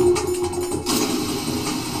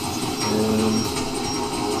 And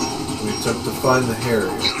we attempt to find the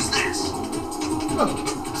Harrier. Use this. Oh,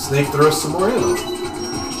 Snake throws some more ammo.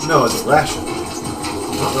 No, it's a ration. I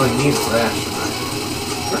don't really need a ration.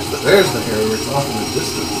 There's the Harrier. It's off in the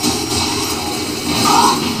distance.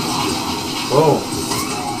 Boom.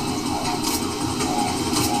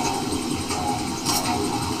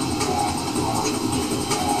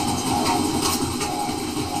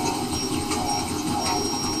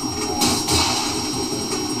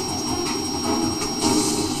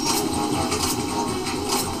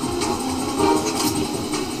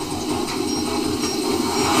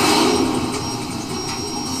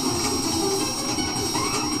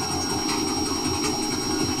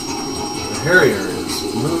 The Harrier is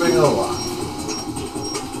moving a lot.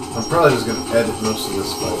 I'm probably just going to edit most of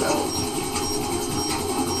this fight out.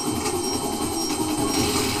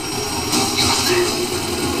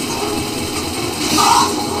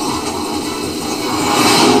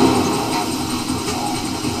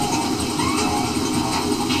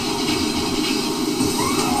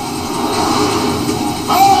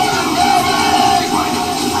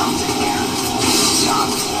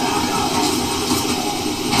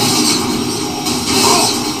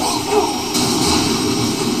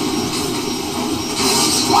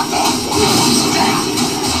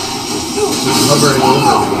 Just hovering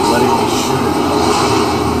over me, letting me shoot it.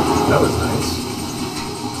 That was nice.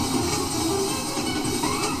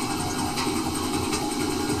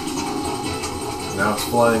 Now it's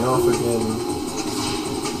flying off again.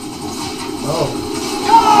 Oh.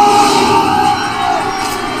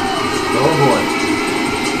 Oh boy.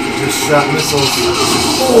 I just shot missiles.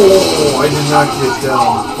 Oh, I did not get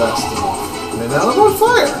down fast enough. And now I'm on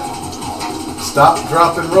fire. Stop,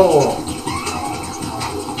 drop, and roll.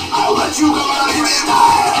 I'll let you go out of here now.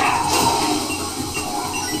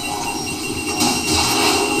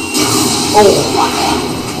 Oh!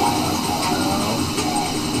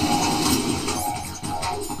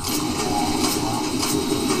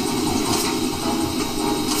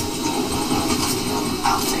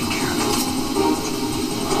 I'll take care of it.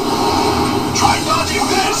 Try dodging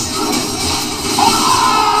this.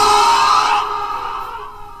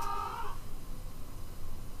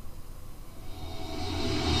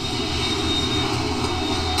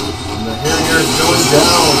 And the Harrier is going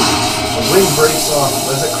down. The wing breaks off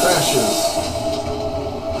as it crashes.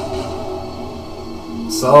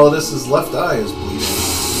 Solidus' left eye is bleeding.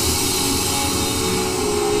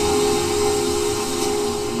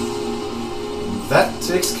 That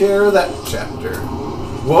takes care of that chapter.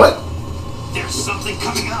 What? There's something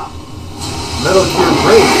coming up. Metal Gear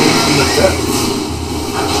Break into the depths.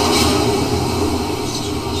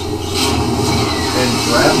 And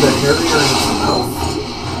grab the Harrier in its mouth.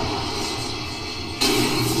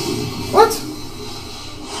 What?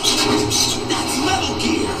 That's Metal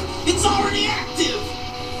Gear. It's already active.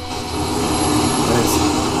 It's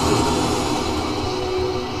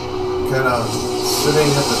kind of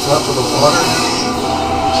sitting at the top of the water.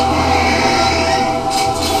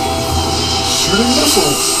 Shooting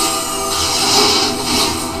missiles.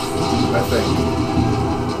 think.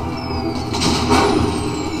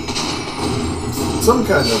 Some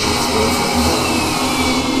kind of explosive.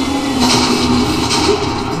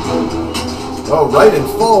 Oh, Raiden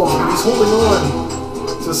falls and he's holding on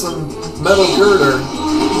to some metal girder.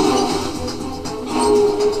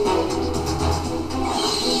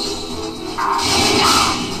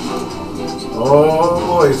 Oh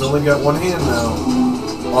boy, he's only got one hand now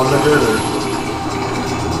on the girder.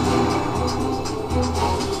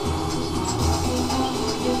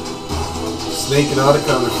 Snake and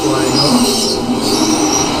Otacon are flying off.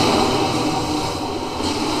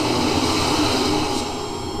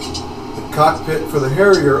 The cockpit for the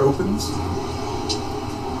Harrier opens.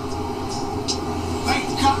 They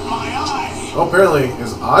got my eye! Oh, apparently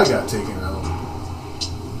his eye got taken out.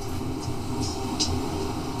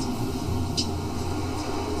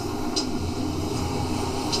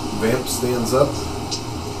 Vamp stands up.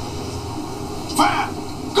 Vamp,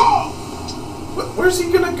 go! Where's he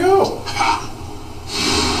gonna go?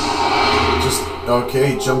 Just,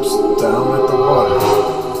 okay, he jumps down at the water.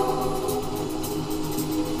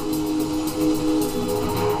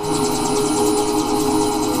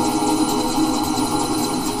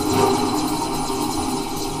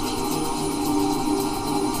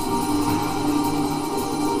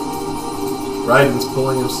 Raiden's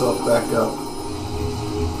pulling himself back up.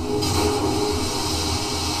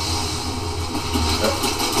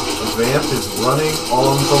 The Vamp is running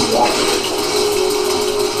on the water.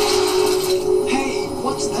 Hey,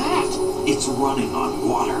 what's that? It's running on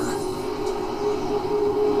water.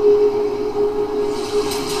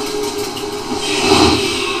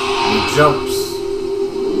 He jumps.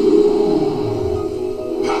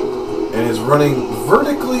 And is running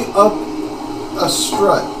vertically up a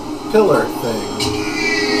strut pillar thing.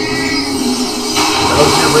 Metal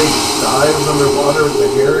Gear dives underwater with the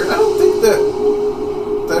Harrier. I don't think that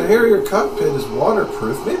Harrier cockpit is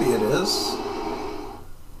waterproof. Maybe it is.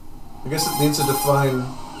 I guess it needs to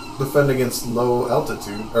defend against low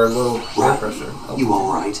altitude or low air pressure. Altitude. You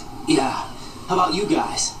all right? Yeah. How about you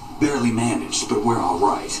guys? Barely managed, but we're all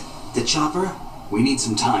right. The chopper? We need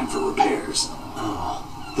some time for repairs. Oh.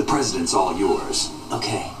 The president's all yours.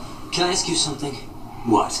 Okay. Can I ask you something?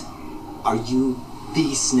 What? Are you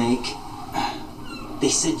the Snake? They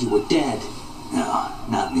said you were dead. No,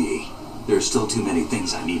 not me. There are still too many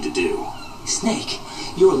things I need to do. Snake,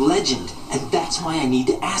 you're a legend, and that's why I need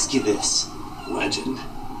to ask you this. Legend?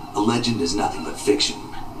 A legend is nothing but fiction.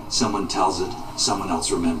 Someone tells it, someone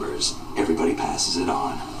else remembers. Everybody passes it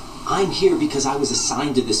on. I'm here because I was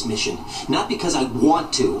assigned to this mission, not because I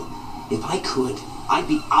want to. If I could, I'd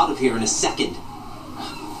be out of here in a second.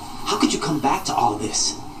 How could you come back to all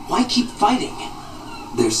this? Why keep fighting?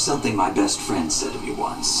 There's something my best friend said to me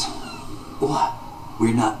once. What?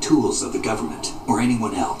 We're not tools of the government, or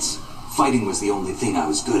anyone else. Fighting was the only thing I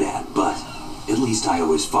was good at, but at least I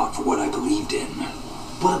always fought for what I believed in.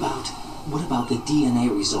 What about the DNA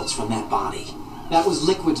results from that body? That was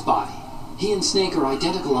Liquid's body. He and Snake are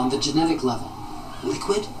identical on the genetic level.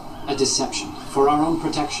 Liquid? A deception, for our own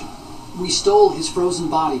protection. We stole his frozen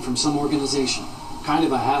body from some organization. Kind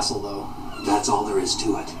of a hassle, though. That's all there is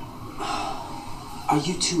to it. Are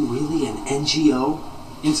you two really an NGO?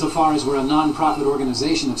 Insofar as we're a non-profit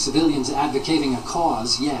organization of civilians advocating a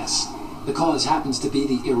cause, yes. The cause happens to be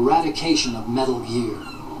the eradication of Metal Gear.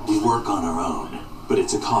 We work on our own, but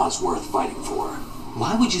it's a cause worth fighting for.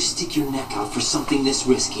 Why would you stick your neck out for something this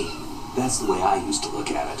risky? That's the way I used to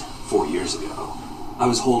look at it, 4 years ago. I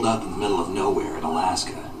was holed up in the middle of nowhere in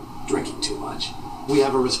Alaska, drinking too much. We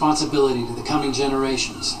have a responsibility to the coming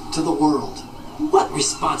generations, to the world. What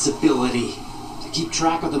responsibility? To keep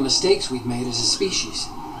track of the mistakes we've made as a species.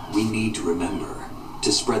 We need to remember,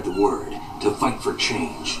 to spread the word, to fight for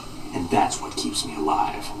change, and that's what keeps me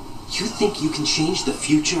alive. You think you can change the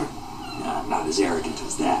future? I'm not as arrogant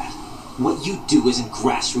as that. What you do isn't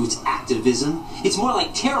grassroots activism. It's more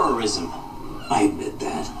like terrorism. I admit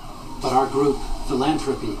that. But our group,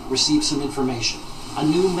 Philanthropy, received some information. A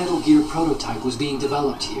new Metal Gear prototype was being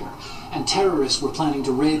developed here, and terrorists were planning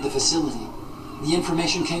to raid the facility. The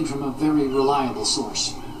information came from a very reliable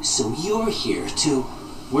source. So you're here to...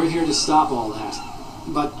 We're here to stop all that.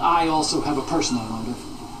 But I also have a personal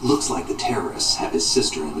motive. Looks like the terrorists have his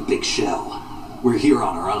sister in the big shell. We're here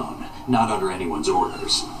on our own, not under anyone's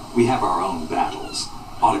orders. We have our own battles.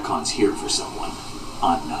 Otacon's here for someone.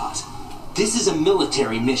 I'm not. This is a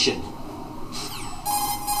military mission.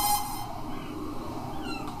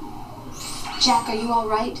 Jack, are you all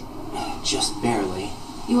right? Just barely.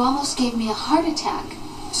 You almost gave me a heart attack.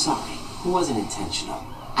 Sorry, it wasn't intentional.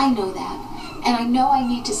 I know that, and I know I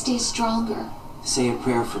need to stay stronger. Say a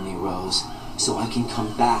prayer for me, Rose, so I can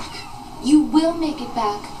come back. You will make it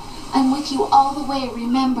back. I'm with you all the way,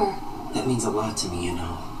 remember. That means a lot to me, you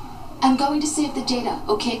know. I'm going to save the data,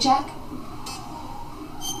 okay, Jack?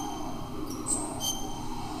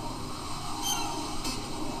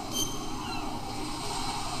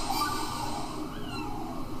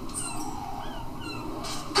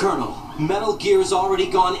 Colonel, Metal Gear's already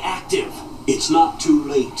gone active. It's not too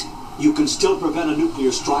late. You can still prevent a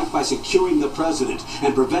nuclear strike by securing the president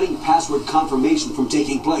and preventing password confirmation from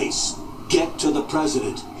taking place. Get to the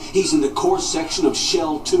president. He's in the core section of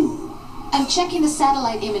Shell 2. I'm checking the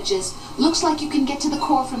satellite images. Looks like you can get to the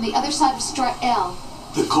core from the other side of Strut L.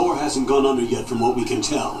 The core hasn't gone under yet from what we can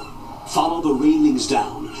tell. Follow the railings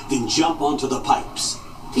down, then jump onto the pipes.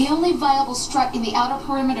 The only viable strut in the outer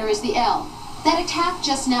perimeter is the L. That attack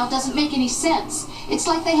just now doesn't make any sense. It's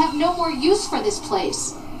like they have no more use for this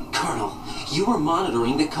place. Colonel, you were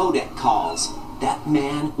monitoring the codec calls. That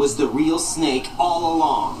man was the real Snake all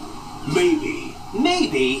along. Maybe.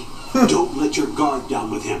 Maybe? Don't let your guard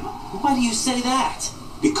down with him. Why do you say that?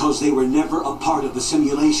 Because they were never a part of the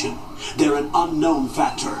simulation. They're an unknown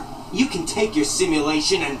factor. You can take your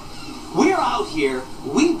simulation and... We're out here.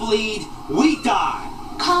 We bleed. We die.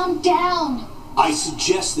 Calm down. I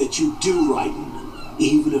suggest that you do, Raiden.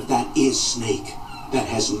 Even if that is Snake. That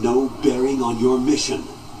has no bearing on your mission.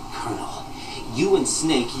 Colonel, you and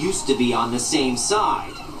Snake used to be on the same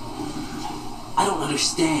side. I don't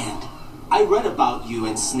understand. I read about you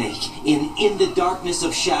and Snake in the Darkness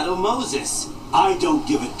of Shadow Moses. I don't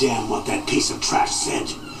give a damn what that piece of trash said.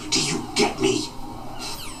 Do you get me?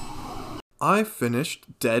 I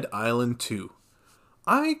finished Dead Island 2.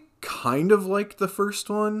 I kind of liked the first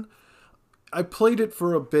one. I played it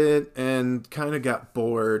for a bit and kind of got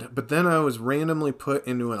bored, but then I was randomly put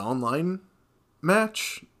into an online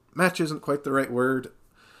match. Match isn't quite the right word.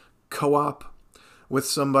 Co-op with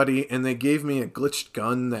somebody, and they gave me a glitched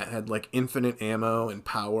gun that had like infinite ammo and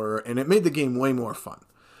power, and it made the game way more fun.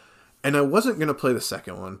 And I wasn't going to play the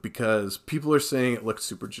second one because people are saying it looked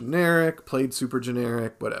super generic, played super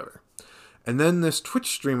generic, whatever. And then this Twitch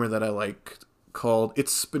streamer that I liked called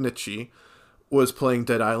It's Spinichi was playing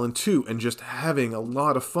Dead Island 2 and just having a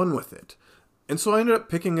lot of fun with it. And so I ended up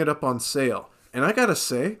picking it up on sale. And I gotta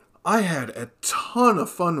say, I had a ton of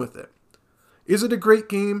fun with it. Is it a great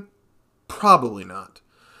game? Probably not.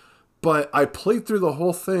 But I played through the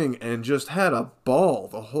whole thing and just had a ball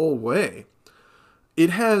the whole way.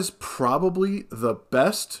 It has probably the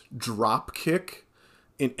best drop kick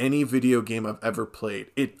in any video game I've ever played.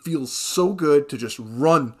 It feels so good to just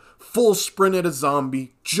run full sprint at a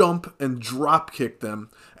zombie, jump and drop kick them,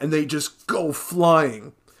 and they just go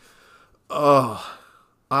flying.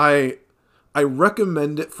 I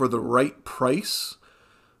recommend it for the right price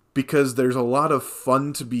because there's a lot of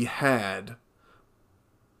fun to be had,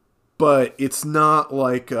 but it's not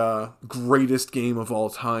like a greatest game of all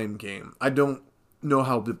time game. I don't know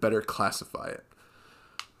how to better classify it.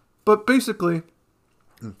 But basically,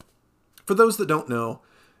 for those that don't know,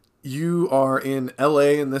 you are in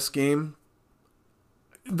LA in this game.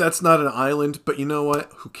 That's not an island, but you know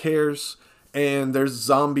what? Who cares? And there's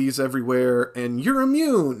zombies everywhere, and you're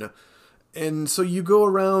immune. And so you go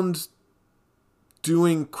around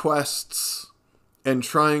doing quests and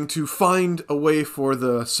trying to find a way for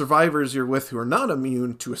the survivors you're with who are not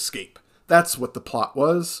immune to escape. That's what the plot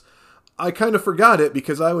was. I kind of forgot it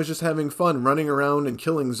because I was just having fun running around and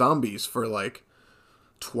killing zombies for like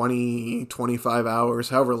 20, 25 hours,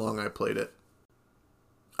 however long I played it.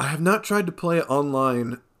 I have not tried to play it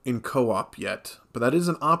online in co-op yet, but that is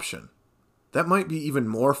an option. That might be even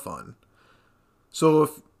more fun. So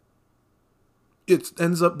if it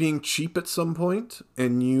ends up being cheap at some point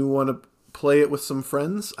and you want to play it with some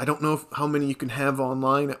friends, I don't know how many you can have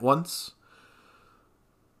online at once,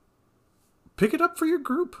 pick it up for your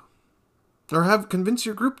group. Or convince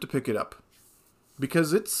your group to pick it up.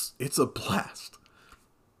 Because it's a blast.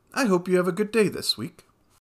 I hope you have a good day this week.